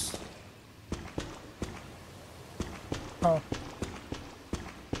course. Oh.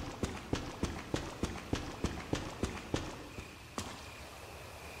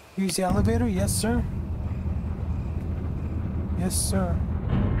 Use the elevator? Yes, sir. Yes, sir.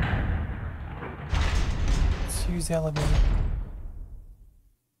 Let's use the elevator.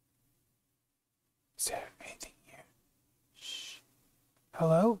 Is there anything here? Shh.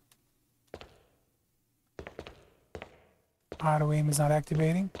 Hello? Auto aim is not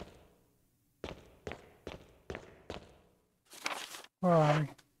activating. Where are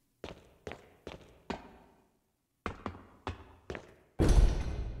we?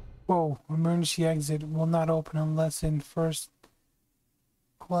 Whoa, emergency exit will not open unless in first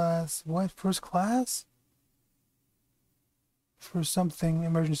class. What? First class? For something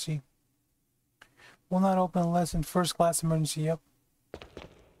emergency. Will not open unless in first class emergency. Yep.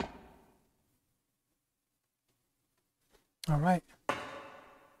 All right.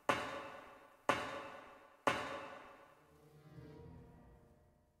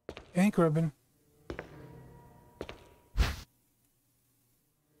 Ink ribbon.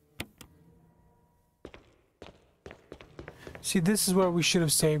 See, this is where we should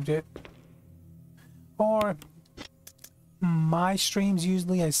have saved it. Or my streams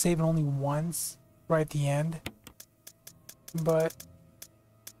usually I save it only once, right at the end. But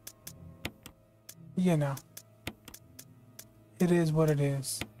you know, it is what it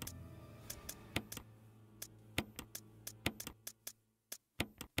is.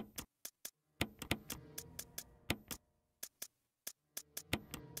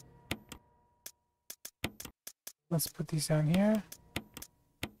 Let's put these down here.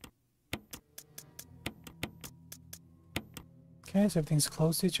 Okay, so everything's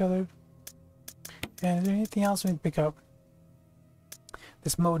close to each other. And is there anything else we need to pick up?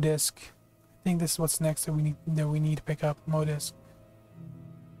 This Mo disc. I think this is what's next that we need to pick up. Mo disc.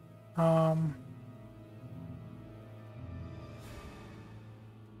 Um,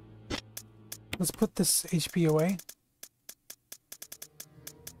 let's put this HP away.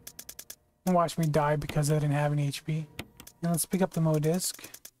 And watch me die because I didn't have any HP. And let's pick up the Mo disc.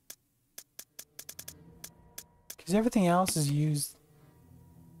 Because everything else is used.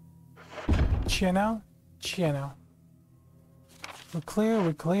 Chino? Chino. We're clear,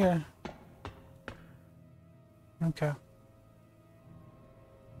 we're clear. Okay.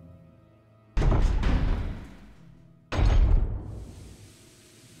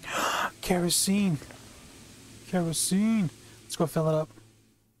 Kerosene. Kerosene. Let's go fill it up.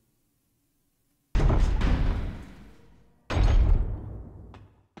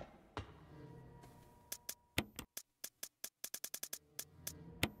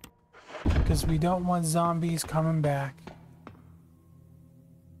 Because we don't want zombies coming back.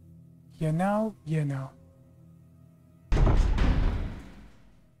 You know, you know.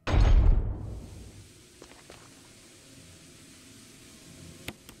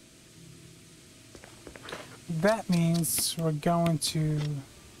 That means we're going to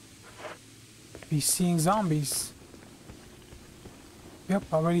be seeing zombies. Yep,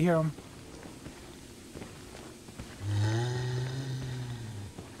 already hear them.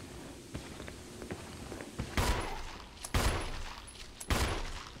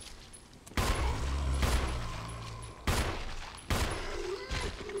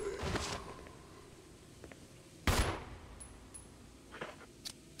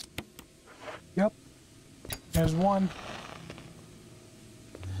 Yep. There's one.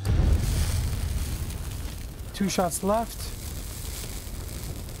 2 shots left.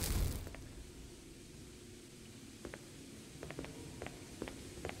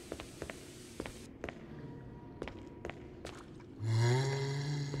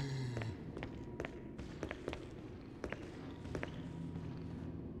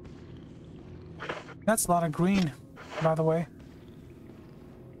 That's a lot of green, by the way.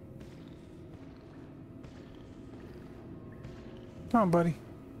 Come on, buddy.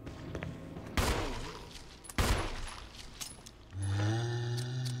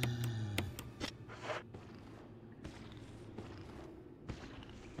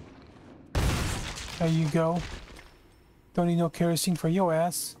 There you go. Don't need no kerosene for your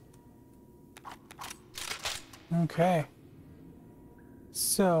ass. Okay.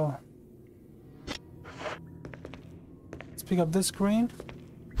 So. Let's pick up this green.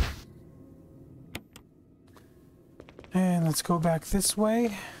 And let's go back this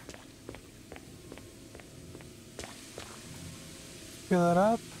way. Fill it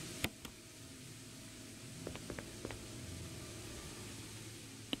up.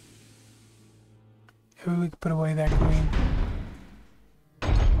 Maybe we can put away that green.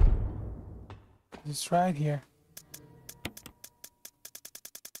 It's right here.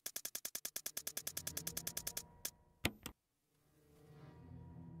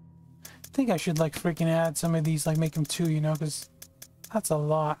 I think I should like freaking add some of these, like make them 2, you know, because that's a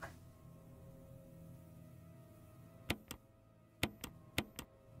lot.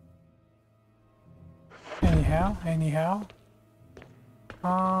 Anyhow.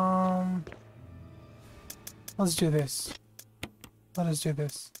 Let's do this. Let us do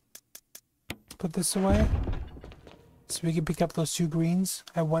this. Put this away. So we can pick up those 2 greens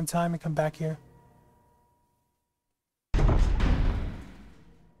at one time and come back here.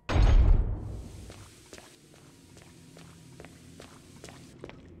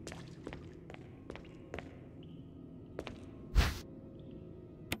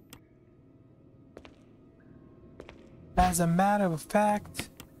 As a matter of fact,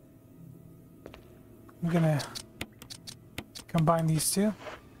 I'm gonna combine these 2.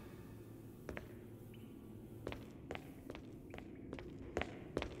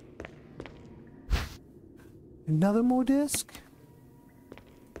 Another more disc.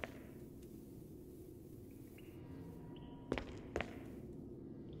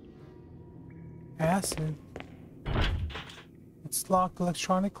 Acid. It's locked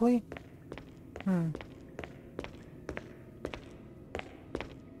electronically.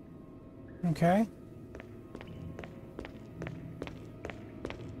 Okay.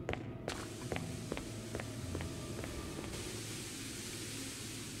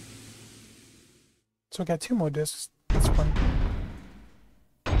 So I got 2 more discs. That's fun.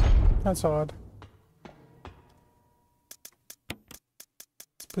 That's odd.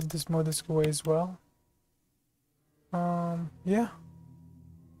 Let's put this more disc away as well. Yeah.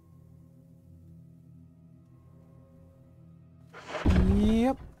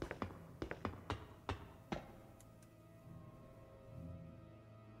 Yep.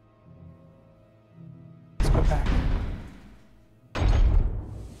 Let's go back.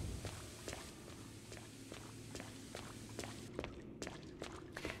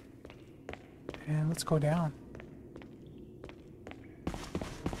 let's go down.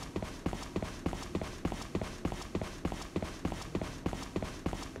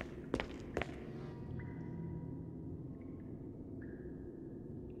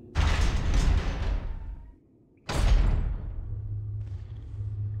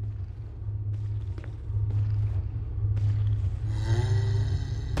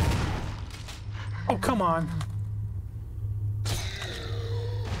 Oh, come on.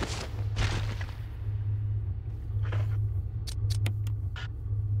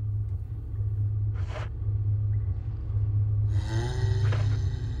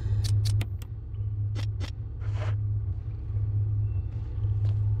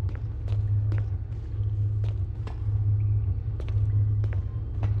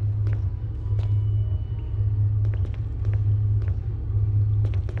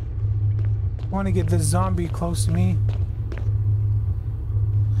 I want to get this zombie close to me.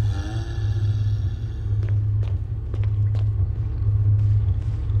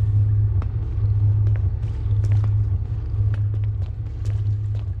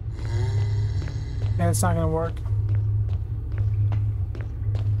 Yeah, it's not gonna work.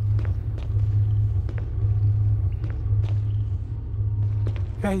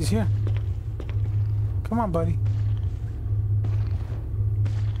 Yeah, he's here. Come on, buddy.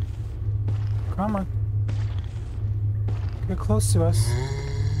 Come on. Get close to us.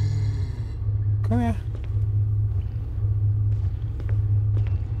 Come here.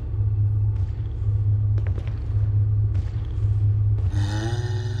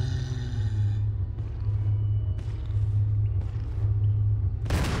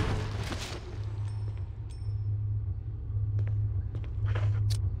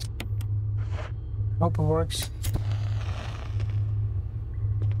 Hope it works.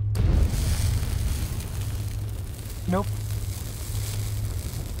 Nope.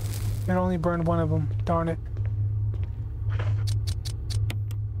 It only burned one of them. Darn it.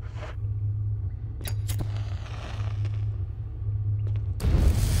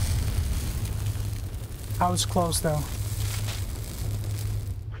 I was close though.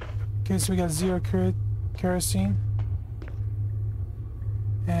 Okay, so we got 0 kerosene.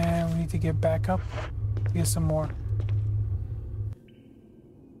 And we need to get back up to get some more.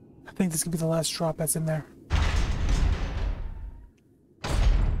 I think this could be the last drop that's in there.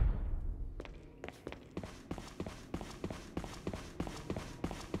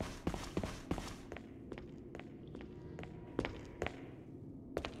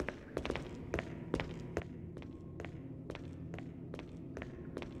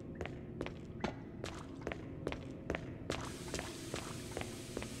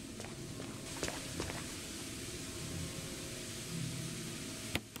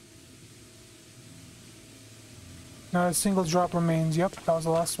 Not a single drop remains. Yep, that was the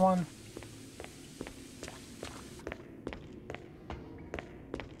last one.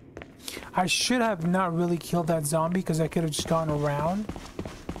 I should have not really killed that zombie because I could have just gone around,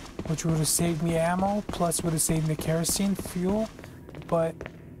 which would have saved me ammo, plus would have saved me kerosene fuel, but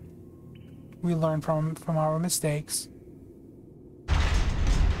we learn from our mistakes.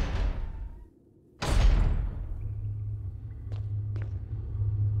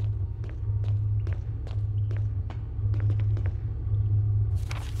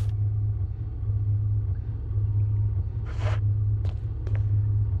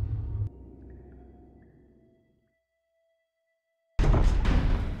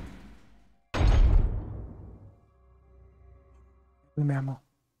 Ammo.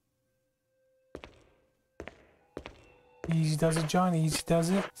 Easy does it, John. Easy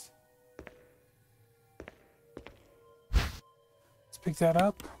does it. Let's pick that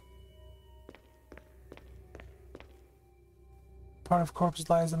up. Part of corpse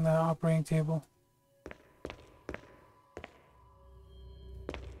lies on the operating table.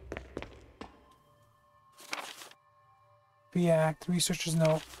 Act. Researchers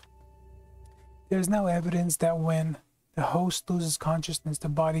note. There is no evidence that when the host loses consciousness, the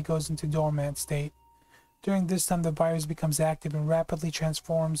body goes into dormant state. During this time, the virus becomes active and rapidly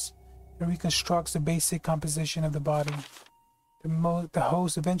transforms and reconstructs the basic composition of the body. The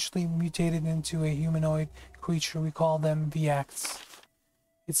host eventually mutated into a humanoid creature. We call them VACs.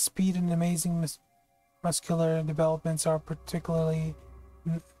 Its speed and amazing muscular developments are particularly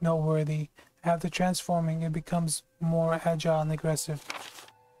noteworthy. After transforming, it becomes more agile and aggressive.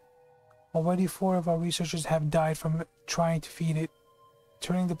 Already 4 of our researchers have died from trying to feed it,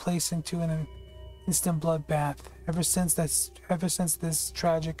 turning the place into an instant bloodbath. Ever since this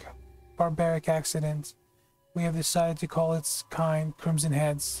tragic, barbaric accident, we have decided to call its kind Crimson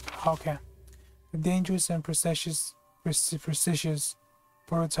Heads. Okay. The dangerous and precious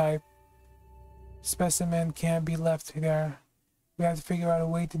prototype Specimen can't be left there. We have to figure out a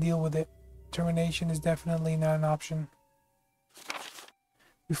way to deal with it. Termination is definitely not an option.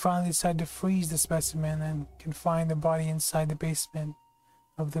 We finally decide to freeze the specimen and confine the body inside the basement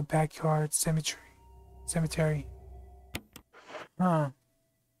of the backyard cemetery. Huh.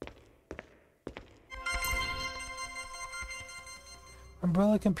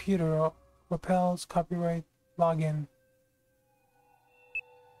 Umbrella computer repels copyright login.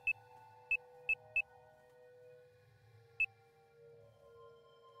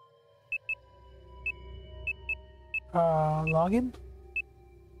 Login?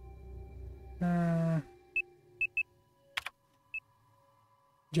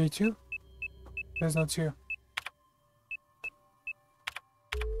 J2? There's no 2.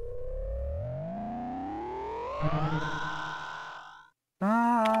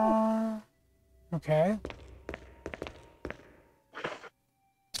 Okay.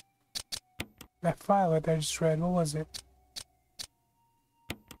 That file that I just read, what was it?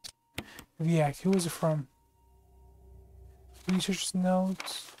 VAC, who was it from? Research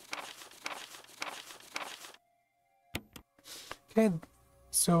notes. Okay,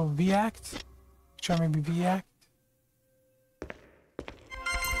 so VACT. Try maybe VACT.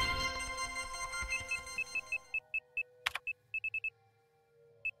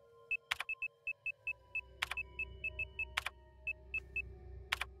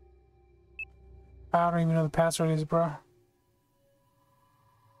 I don't even know the password is, bro.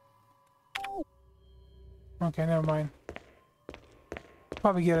 Okay, never mind.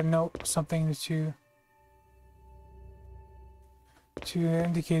 Probably get a note, something to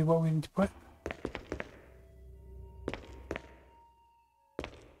indicate what we need to put.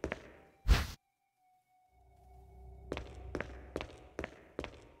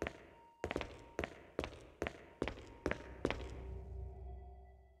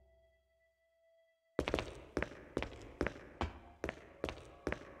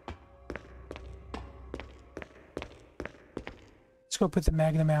 Let's go put the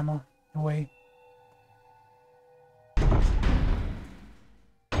magnum ammo away.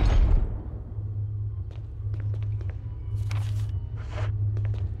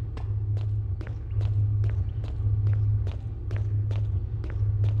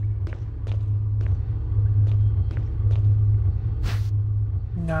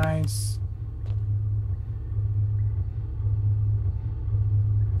 Nice.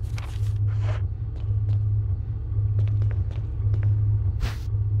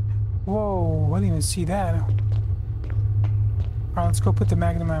 Whoa, I didn't even see that. Alright, let's go put the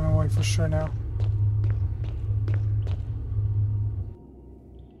magnum ammo away for sure now.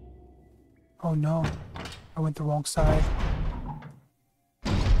 Oh no, I went the wrong side.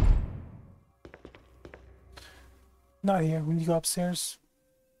 Not here, we need to go upstairs.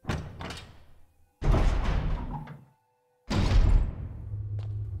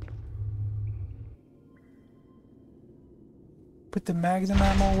 Put the magnum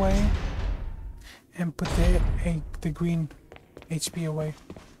ammo away and put the green HP away.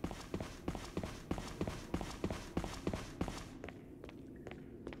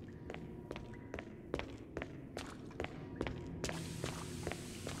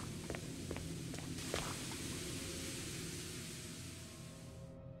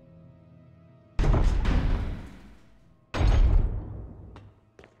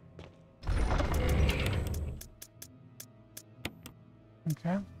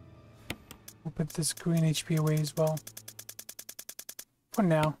 Okay. We'll put this green HP away as well. For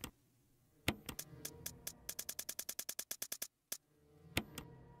now.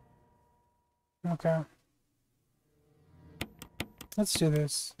 Okay. Let's do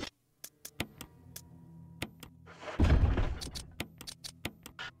this.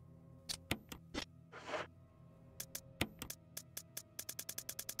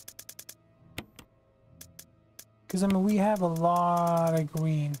 Because, I mean, we have a lot of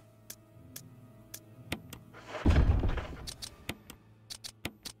green.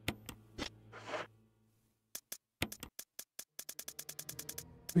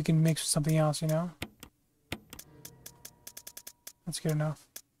 We can mix with something else, you know? That's good enough.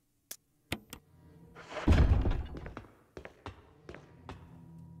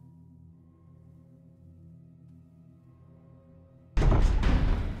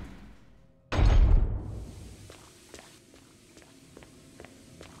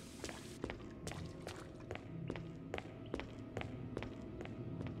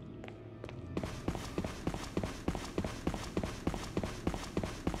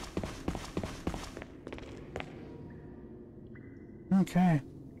 Okay.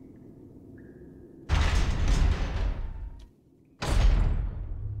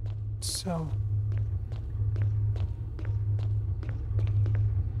 So,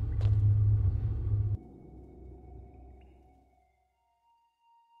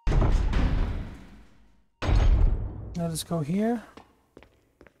 Now let's go here.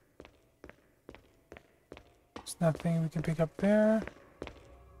 There's nothing we can pick up there.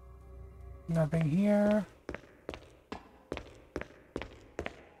 Nothing here.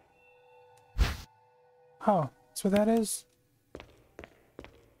 Oh, that's what that is?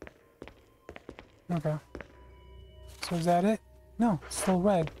 Okay. So is that it? No, it's still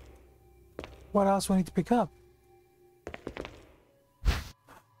red. What else do I need to pick up?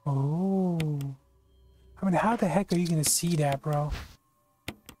 Oh. I mean, how the heck are you gonna see that, bro?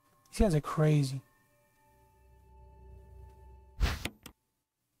 These guys are crazy.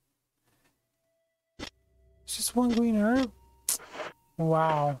 It's just one green herb?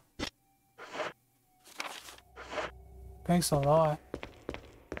 Wow. Thanks a lot.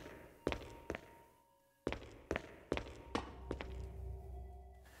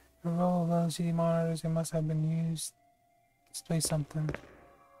 The roll of LCD monitors, they must have been used to display something.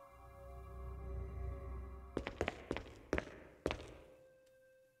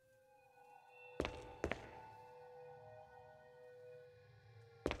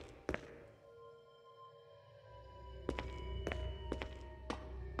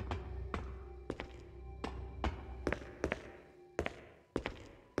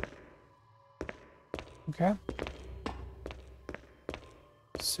 Okay.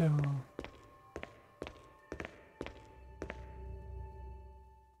 So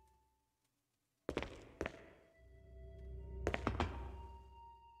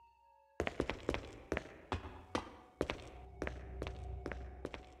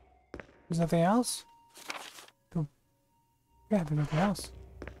there's nothing else? Yeah, there's nothing else.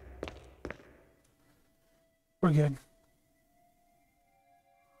 We're good.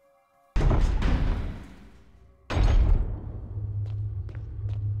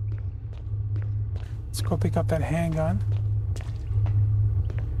 Let's go pick up that handgun.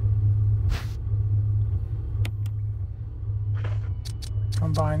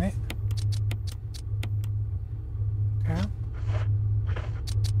 Combine it. Okay.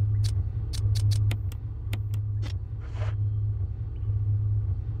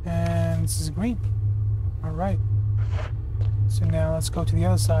 And this is green. All right. So now let's go to the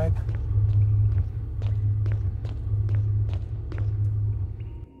other side.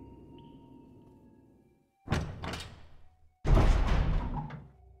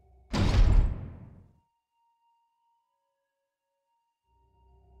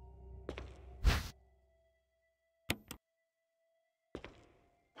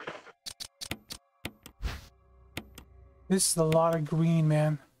 This is a lot of green,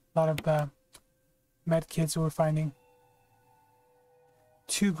 man. A lot of med kits we're finding.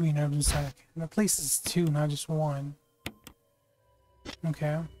 2 green herbs inside. And the place is 2, not just 1.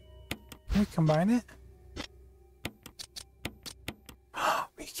 Okay. Can we combine it?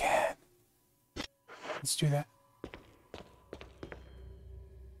 We can. Let's do that.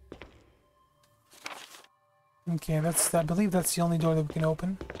 Okay, I believe that's the only door that we can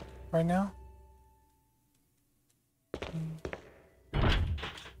open right now.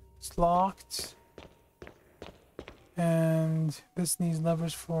 It's locked. And this needs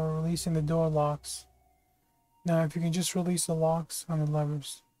levers for releasing the door locks. Now, if you can just release the locks on the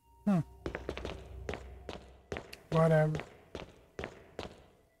levers. Whatever.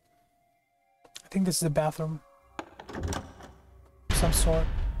 I think this is a bathroom. Of some sort.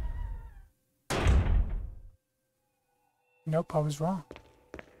 Nope, I was wrong.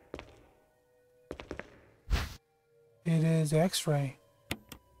 It is X-ray.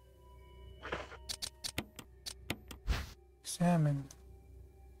 Examine.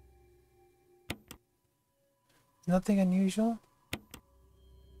 Nothing unusual.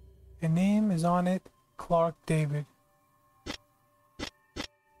 A name is on it. Clark David.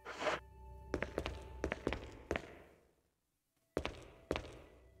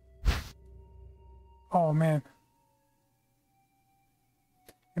 Oh man.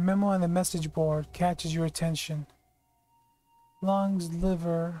 A memo on the message board catches your attention. Lungs,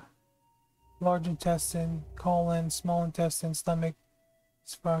 liver, large intestine, colon, small intestine, stomach,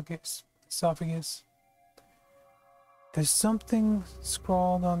 esophagus. There's something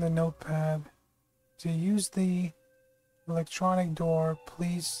scrawled on the notepad. To use the electronic door,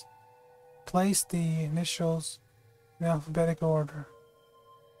 please place the initials in alphabetical order.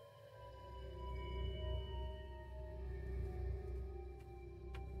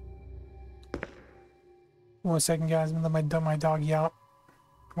 One second, guys. I'm gonna let my dog yelp.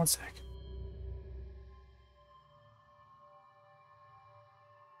 1 sec.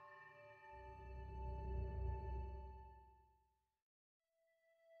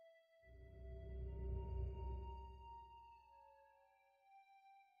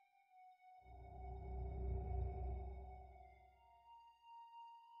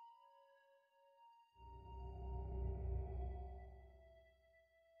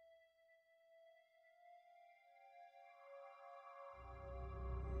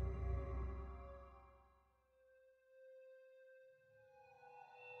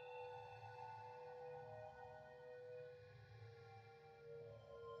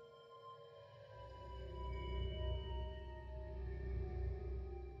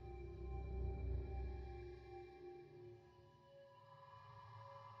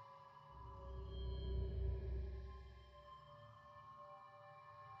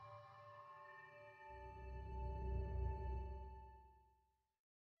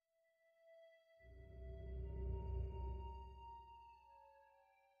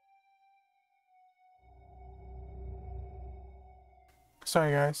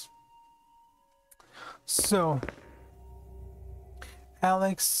 Sorry, guys. So,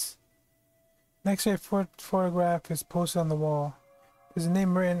 Alex, next to a photograph is posted on the wall. There's a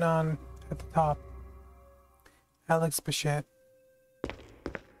name written on at the top. Alex Bichette.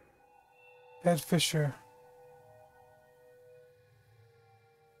 Ed Fisher.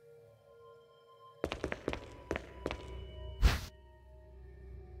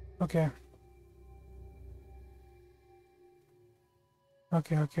 Okay.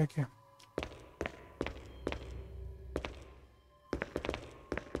 Okay.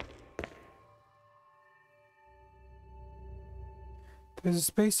 There's a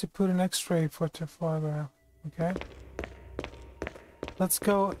space to put an X-ray for to photograph. Okay. Let's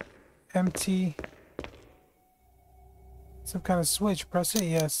go empty. Some kind of switch. Press it.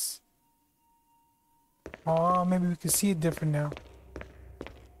 Yes. Oh, maybe we can see it different now.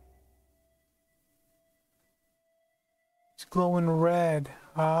 It's glowing red.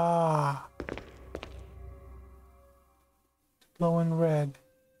 Ah. Glowing red.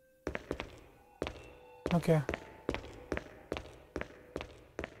 Okay.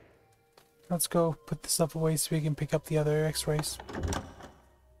 Let's go put this stuff away so we can pick up the other X-rays.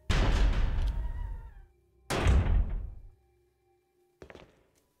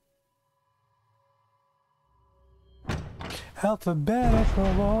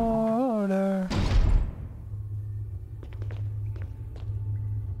 Alphabetical order.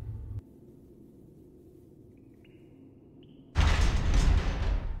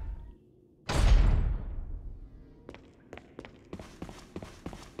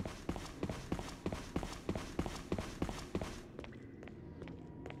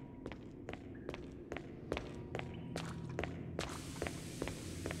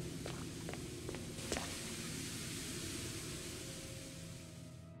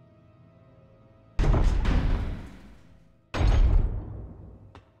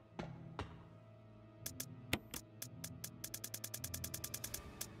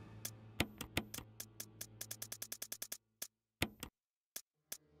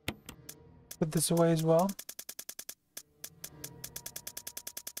 Put this away as well.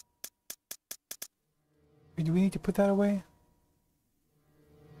 Do we need to put that away?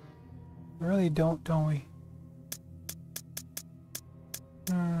 We really don't we?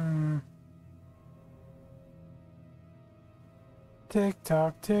 Tick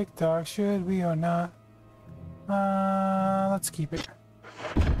tock, should we or not? Let's keep it.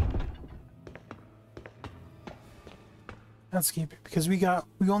 Let's keep it, because we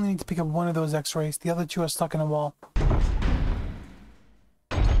only need to pick up one of those X-rays. The other two are stuck in a wall.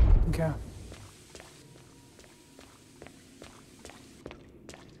 Okay.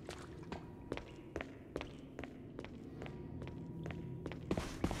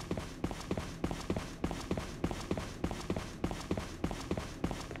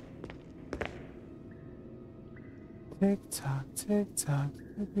 Tick tock,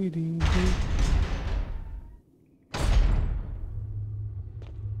 tickety-dee.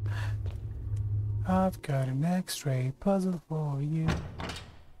 I've got an X-ray puzzle for you.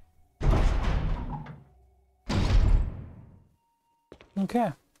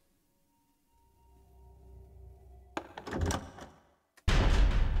 Okay.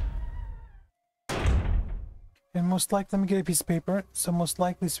 And most likely, let me get a piece of paper. So most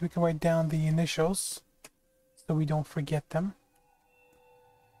likely, so we can write down the initials, so we don't forget them.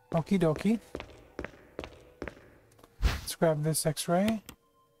 Okie dokie. Let's grab this X-ray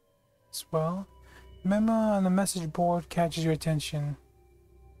as well. Memo on the message board catches your attention.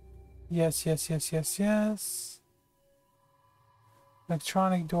 Yes.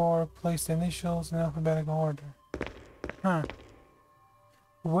 Electronic door, place the initials in alphabetical order. Huh.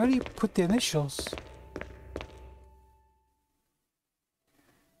 Where do you put the initials?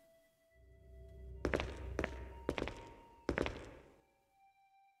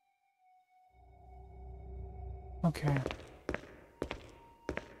 Okay.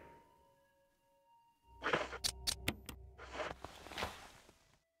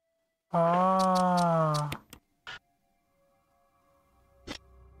 Ah.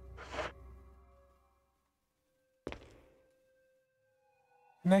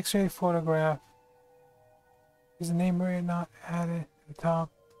 An X-ray photograph. Is the name really not added at the top?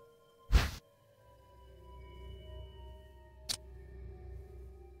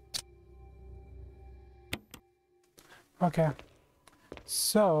 Okay.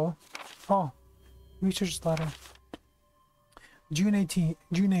 So, research letter. June 8th,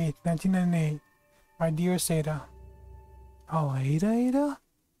 1998. My dearest Ada. Oh, Ada?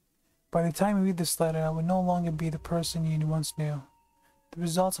 By the time you read this letter, I would no longer be the person you once knew. The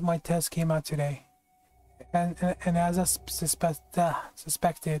results of my test came out today. And as I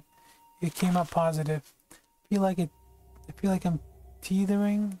suspected, it came up positive. I feel like I'm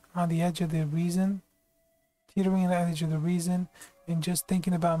teetering on the edge of the reason, and just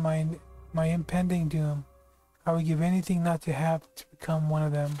thinking about my impending doom. I would give anything not to have to become one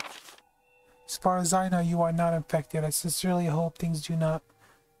of them. As far as I know, you are not infected. I sincerely hope things do not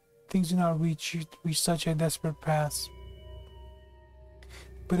reach such a desperate pass.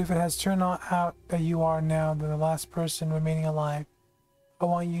 But if it has turned out that you are now the last person remaining alive, I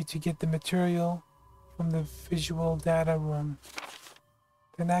want you to get the material from the visual data room.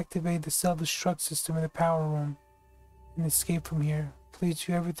 Then activate the self-destruct system in the power room and escape from here. Please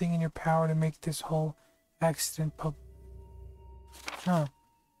do everything in your power to make this whole accident public. Huh.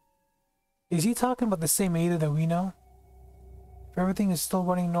 Is he talking about the same Ada that we know? If everything is still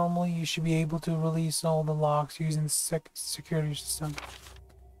running normally, you should be able to release all the locks using the security system.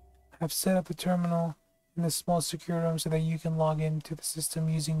 I've set up a terminal in the small secure room so that you can log into the system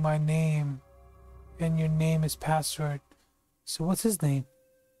using my name. And your name is password. So what's his name?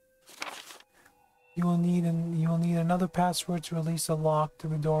 You will need another password to release a lock to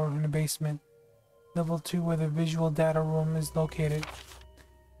the door in the basement. Level 2 where the visual data room is located.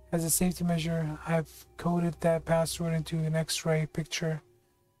 As a safety measure, I've coded that password into an X-ray picture.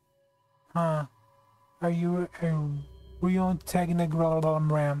 Huh. Are you a real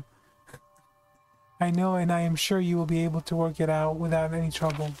Technigram RAM? I know, and I am sure you will be able to work it out without any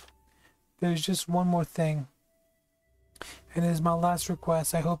trouble. There's just one more thing. And it is my last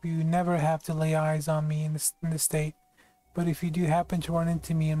request. I hope you never have to lay eyes on me in this state. But if you do happen to run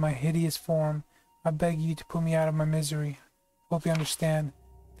into me in my hideous form, I beg you to put me out of my misery. Hope you understand.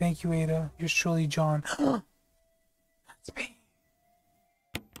 Thank you, Ada. Yours truly, John. That's me.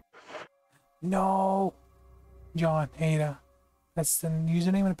 No. John, Ada. That's the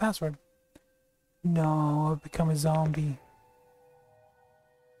username and the password. No, I've become a zombie.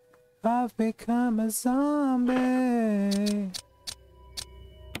 I've become a zombie.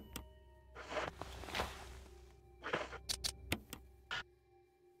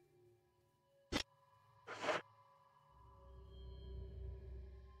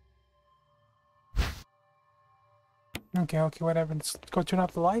 Okay, whatever. Let's go turn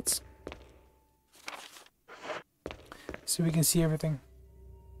off the lights so we can see everything.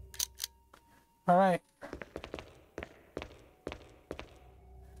 Alright.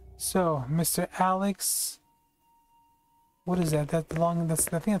 So, Mr. Alex. What is that? I think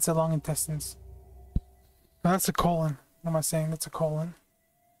that's the long intestines. No, that's a colon. What am I saying? That's a colon.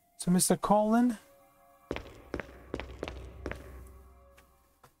 So, Mr. Colon.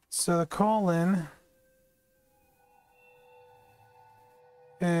 So, the colon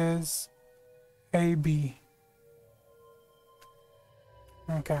is AB.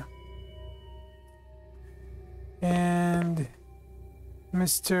 Okay. And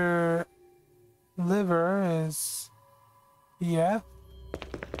Mr. Liver is EF.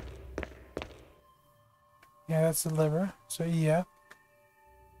 Yeah, that's the liver. So EF.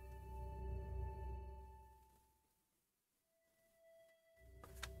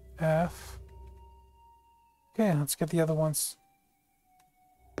 F. Okay, let's get the other ones.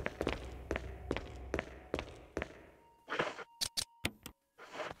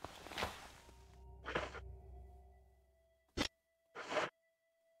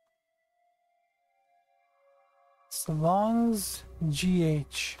 So lungs,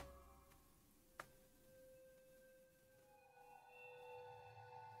 GH.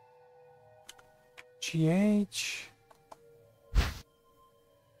 GH.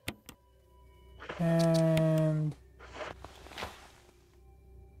 And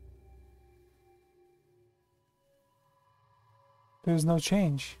there's no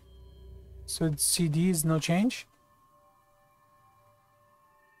change. So CD is no change?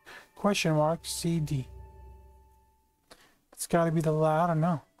 Question mark, CD. It's gotta be the I don't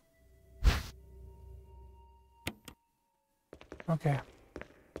know. Okay.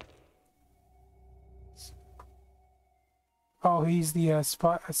 Oh, he's the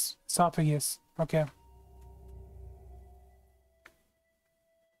esophagus. Okay.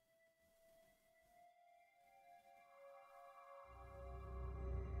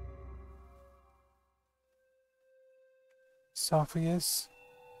 Esophagus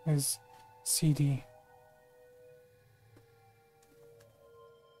is CD.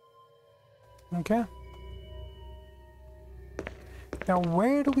 Okay. Now,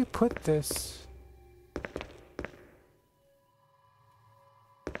 where do we put this?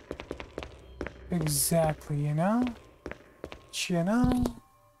 Exactly, you know? You know?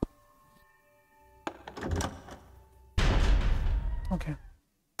 Okay.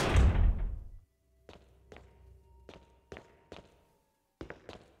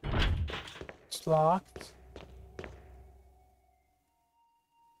 It's locked.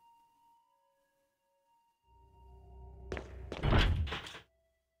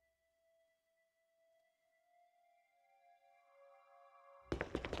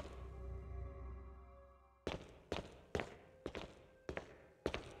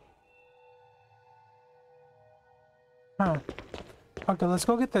 Huh. Okay, let's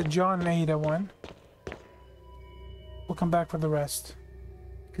go get the John Ada one. We'll come back for the rest.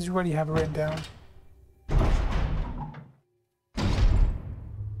 Because you already have it written down.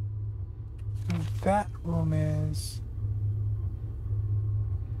 And that room is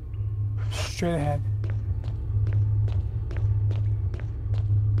straight ahead.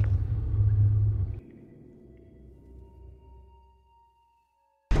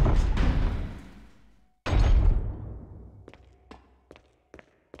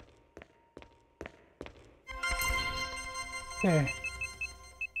 Okay.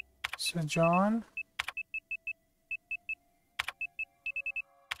 So John.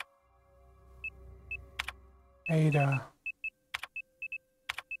 Ada.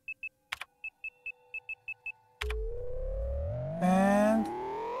 And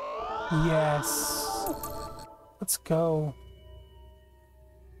yes. Let's go.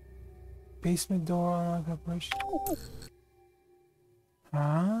 Basement door unlock operation.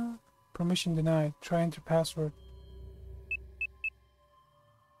 Huh? Permission denied. Try enter password.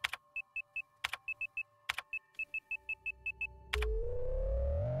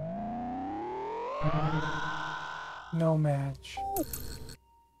 No match.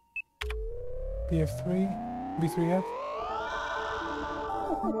 BF3? B3F?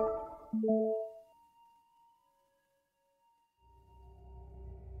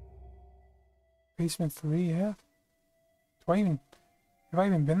 Basement 3F? Have I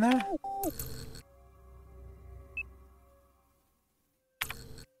even been there?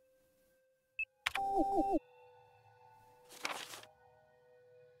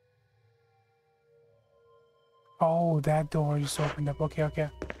 Oh, that door just opened up. Okay, okay.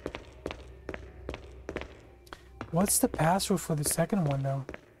 What's the password for the second one, though?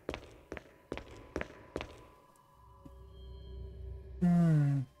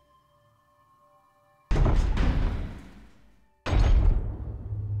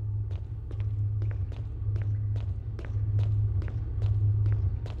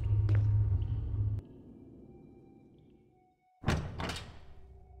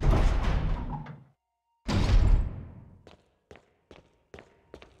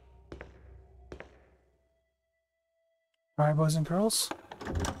 Alright, boys and girls.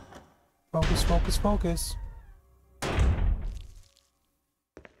 Focus, focus, focus.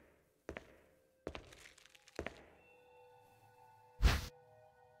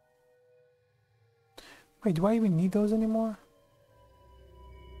 Wait, do I even need those anymore?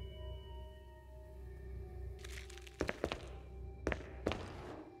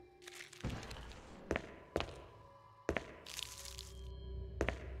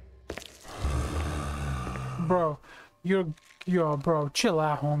 Bro, bro, chill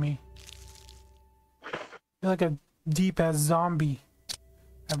out, homie. You're like a deep-ass zombie.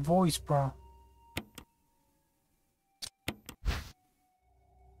 That voice, bro.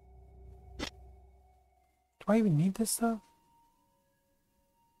 Do I even need this stuff?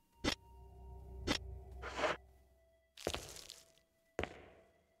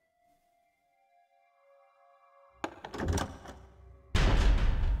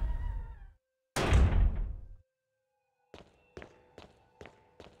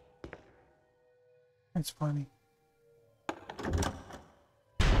 It's funny.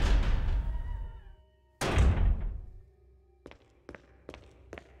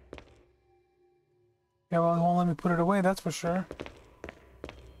 Yeah, well, it won't let me put it away, that's for sure.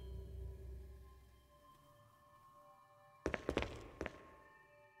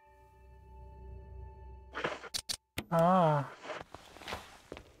 Ah.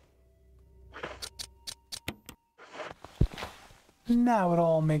 Now it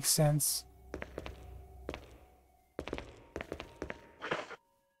all makes sense.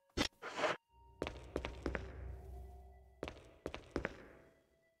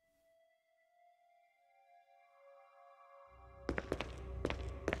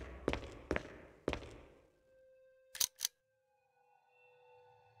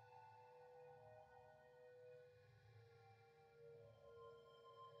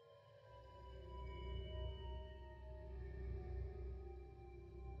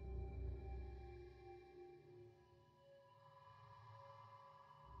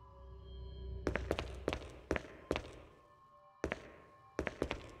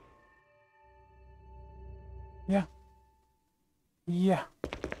 Yeah. Yeah.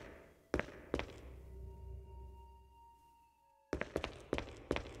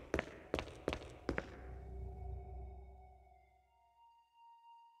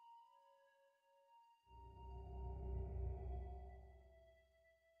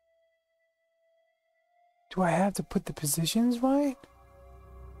 Do I have to put the positions right?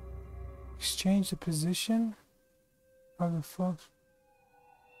 Exchange the position of the folks.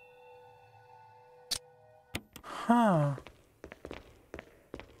 Huh.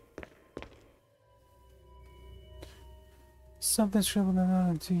 Something scribbled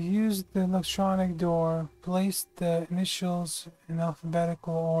on it. To use the electronic door, place the initials in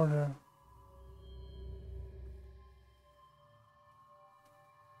alphabetical order.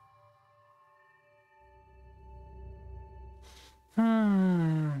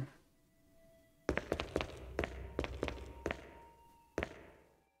 Hmm.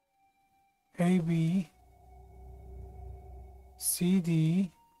 A, B, C,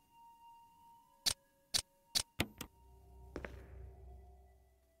 D,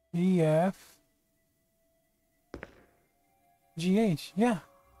 E, F, G, H. Yeah,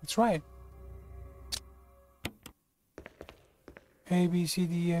 that's right. A, B, C,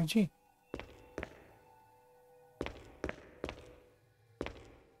 D, E, F, G.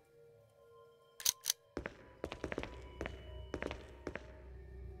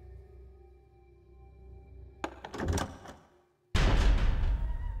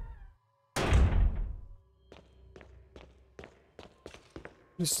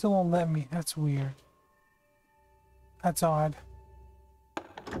 It still won't let me. That's weird. That's odd.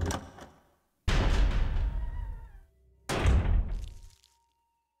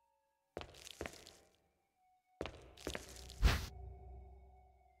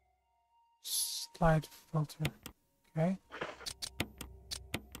 Slide filter. Okay.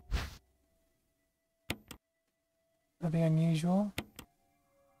 Nothing unusual.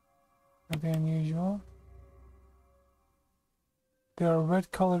 Nothing unusual. There are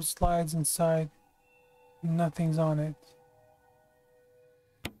red colored slides inside. Nothing's on it.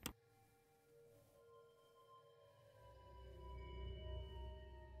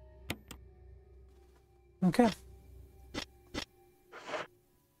 Okay.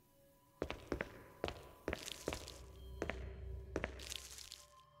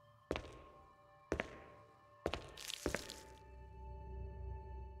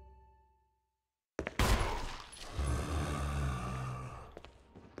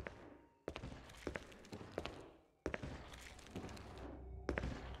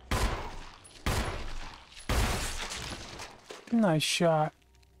 Nice shot.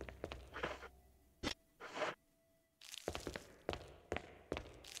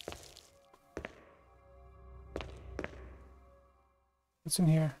 What's in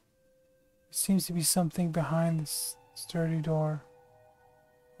here? There seems to be something behind this sturdy door.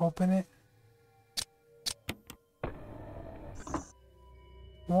 Open it.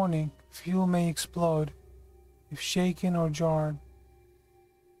 Warning, fuel may explode if shaken or jarred.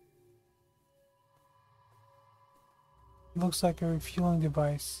 Looks like a refueling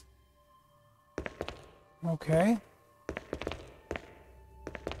device. Okay.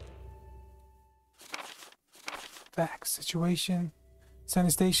 Facts. Situation.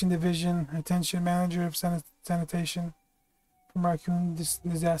 Sanitation Division. Attention Manager of Sanitation. From Raccoon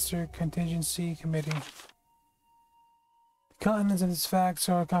Disaster Contingency Committee. The contents of these facts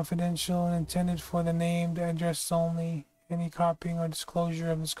are confidential and intended for the named address only. Any copying or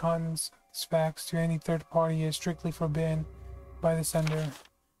disclosure of these contents these facts to any third party is strictly forbidden by the sender.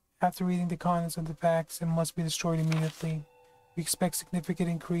 After reading the contents of the facts, it must be destroyed immediately. We expect significant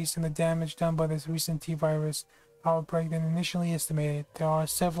increase in the damage done by this recent T-virus outbreak than initially estimated. There are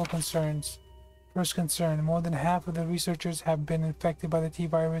several concerns. First concern, more than half of the researchers have been infected by the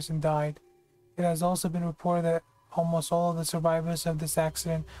T-virus and died. It has also been reported that almost all of the survivors of this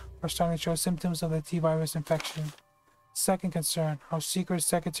accident are starting to show symptoms of the T-virus infection. Second concern, our secret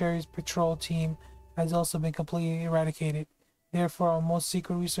secretary's patrol team has also been completely eradicated. Therefore, our most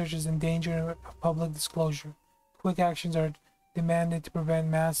secret research is in danger of public disclosure. Quick actions are demanded to prevent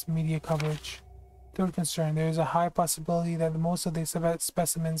mass media coverage. Third concern, there is a high possibility that most of the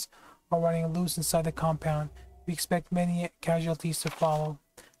specimens are running loose inside the compound. We expect many casualties to follow.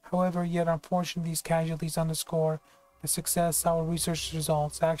 However, yet unfortunately, these casualties underscore the success of our research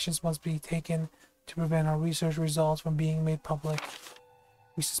results. Actions must be taken to prevent our research results from being made public.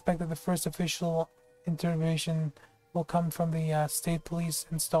 We suspect that the first official intervention will come from the state police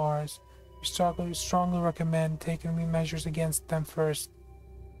and STARS. We strongly recommend taking measures against them first.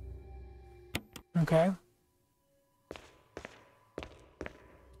 Okay.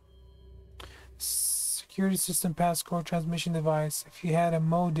 Security system passcode transmission device. If you had a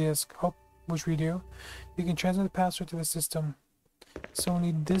Mo disk, which we do, you can transmit the password to the system. So we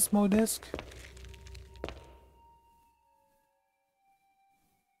need this Mo disk.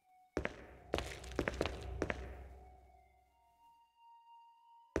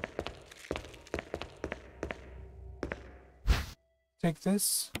 Take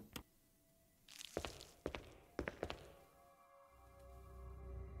this.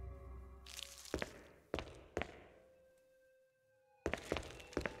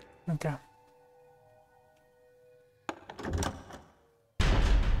 Okay.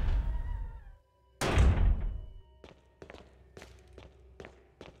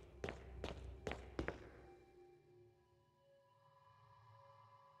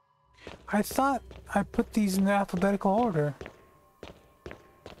 I thought I put these in alphabetical order.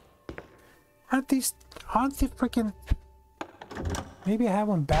 Aren't they freaking... Maybe I have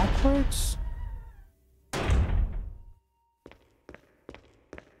one backwards?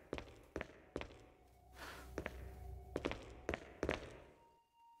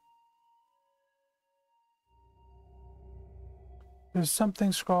 There's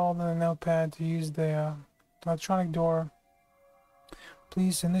something scrawled on the notepad to use the electronic door.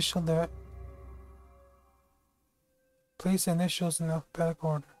 Please initial the... Place initials in alphabetical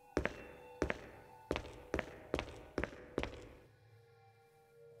order.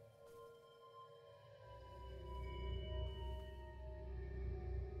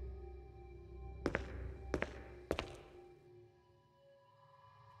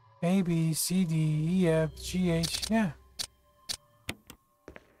 A, B, C, D, E, F, G, H, yeah.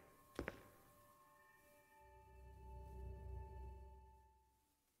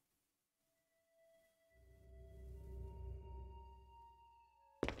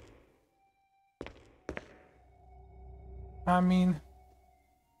 I mean...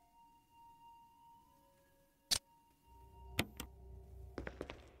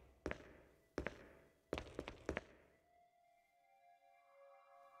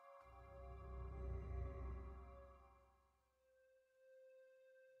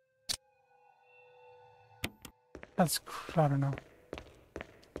 I don't know.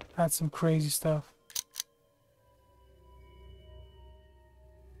 That's some crazy stuff.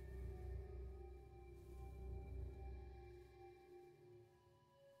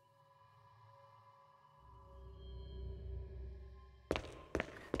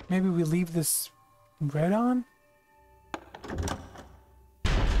 Maybe we leave this red on?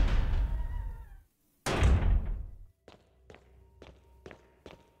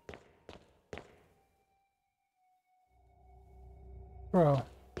 Bro.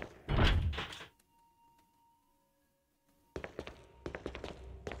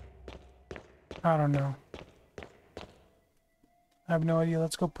 I don't know. I have no idea.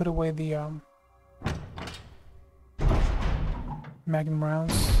 Let's go put away the Magnum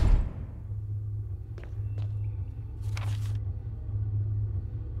rounds.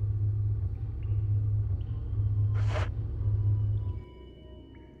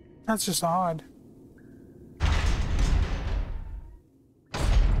 That's just odd.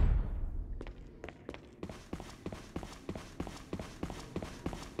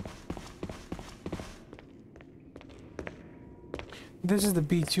 This is the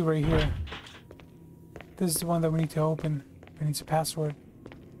B2 right here. This is the one that we need to open. It needs a password.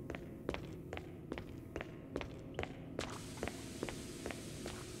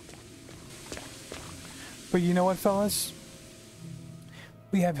 But you know what, fellas?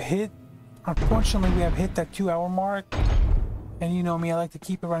 We have hit, unfortunately, we have hit that 2-hour mark. And you know me, I like to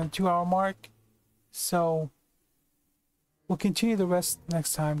keep it around the 2-hour mark. So, we'll continue the rest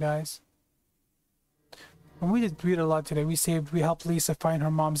next time, guys. And we did a lot today. We helped Lisa find her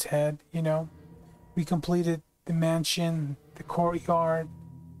mom's head, you know. We completed the mansion, the courtyard.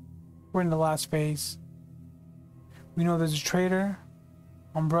 We're in the last phase. We know there's a traitor,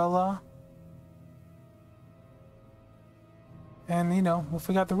 umbrella. And, you know, we'll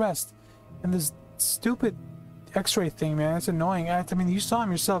figure out the rest. And this stupid x-ray thing, man, it's annoying. I mean, you saw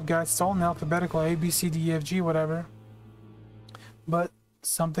him yourself, guys. It's all in alphabetical, A, B, C, D, E, F, G, whatever. But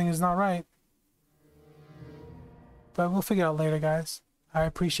something is not right. But we'll figure it out later, guys. I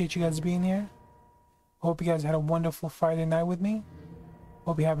appreciate you guys being here. Hope you guys had a wonderful Friday night with me.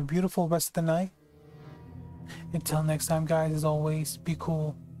 Hope you have a beautiful rest of the night. Until next time, guys, as always, be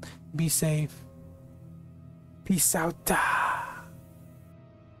cool, be safe. Peace out.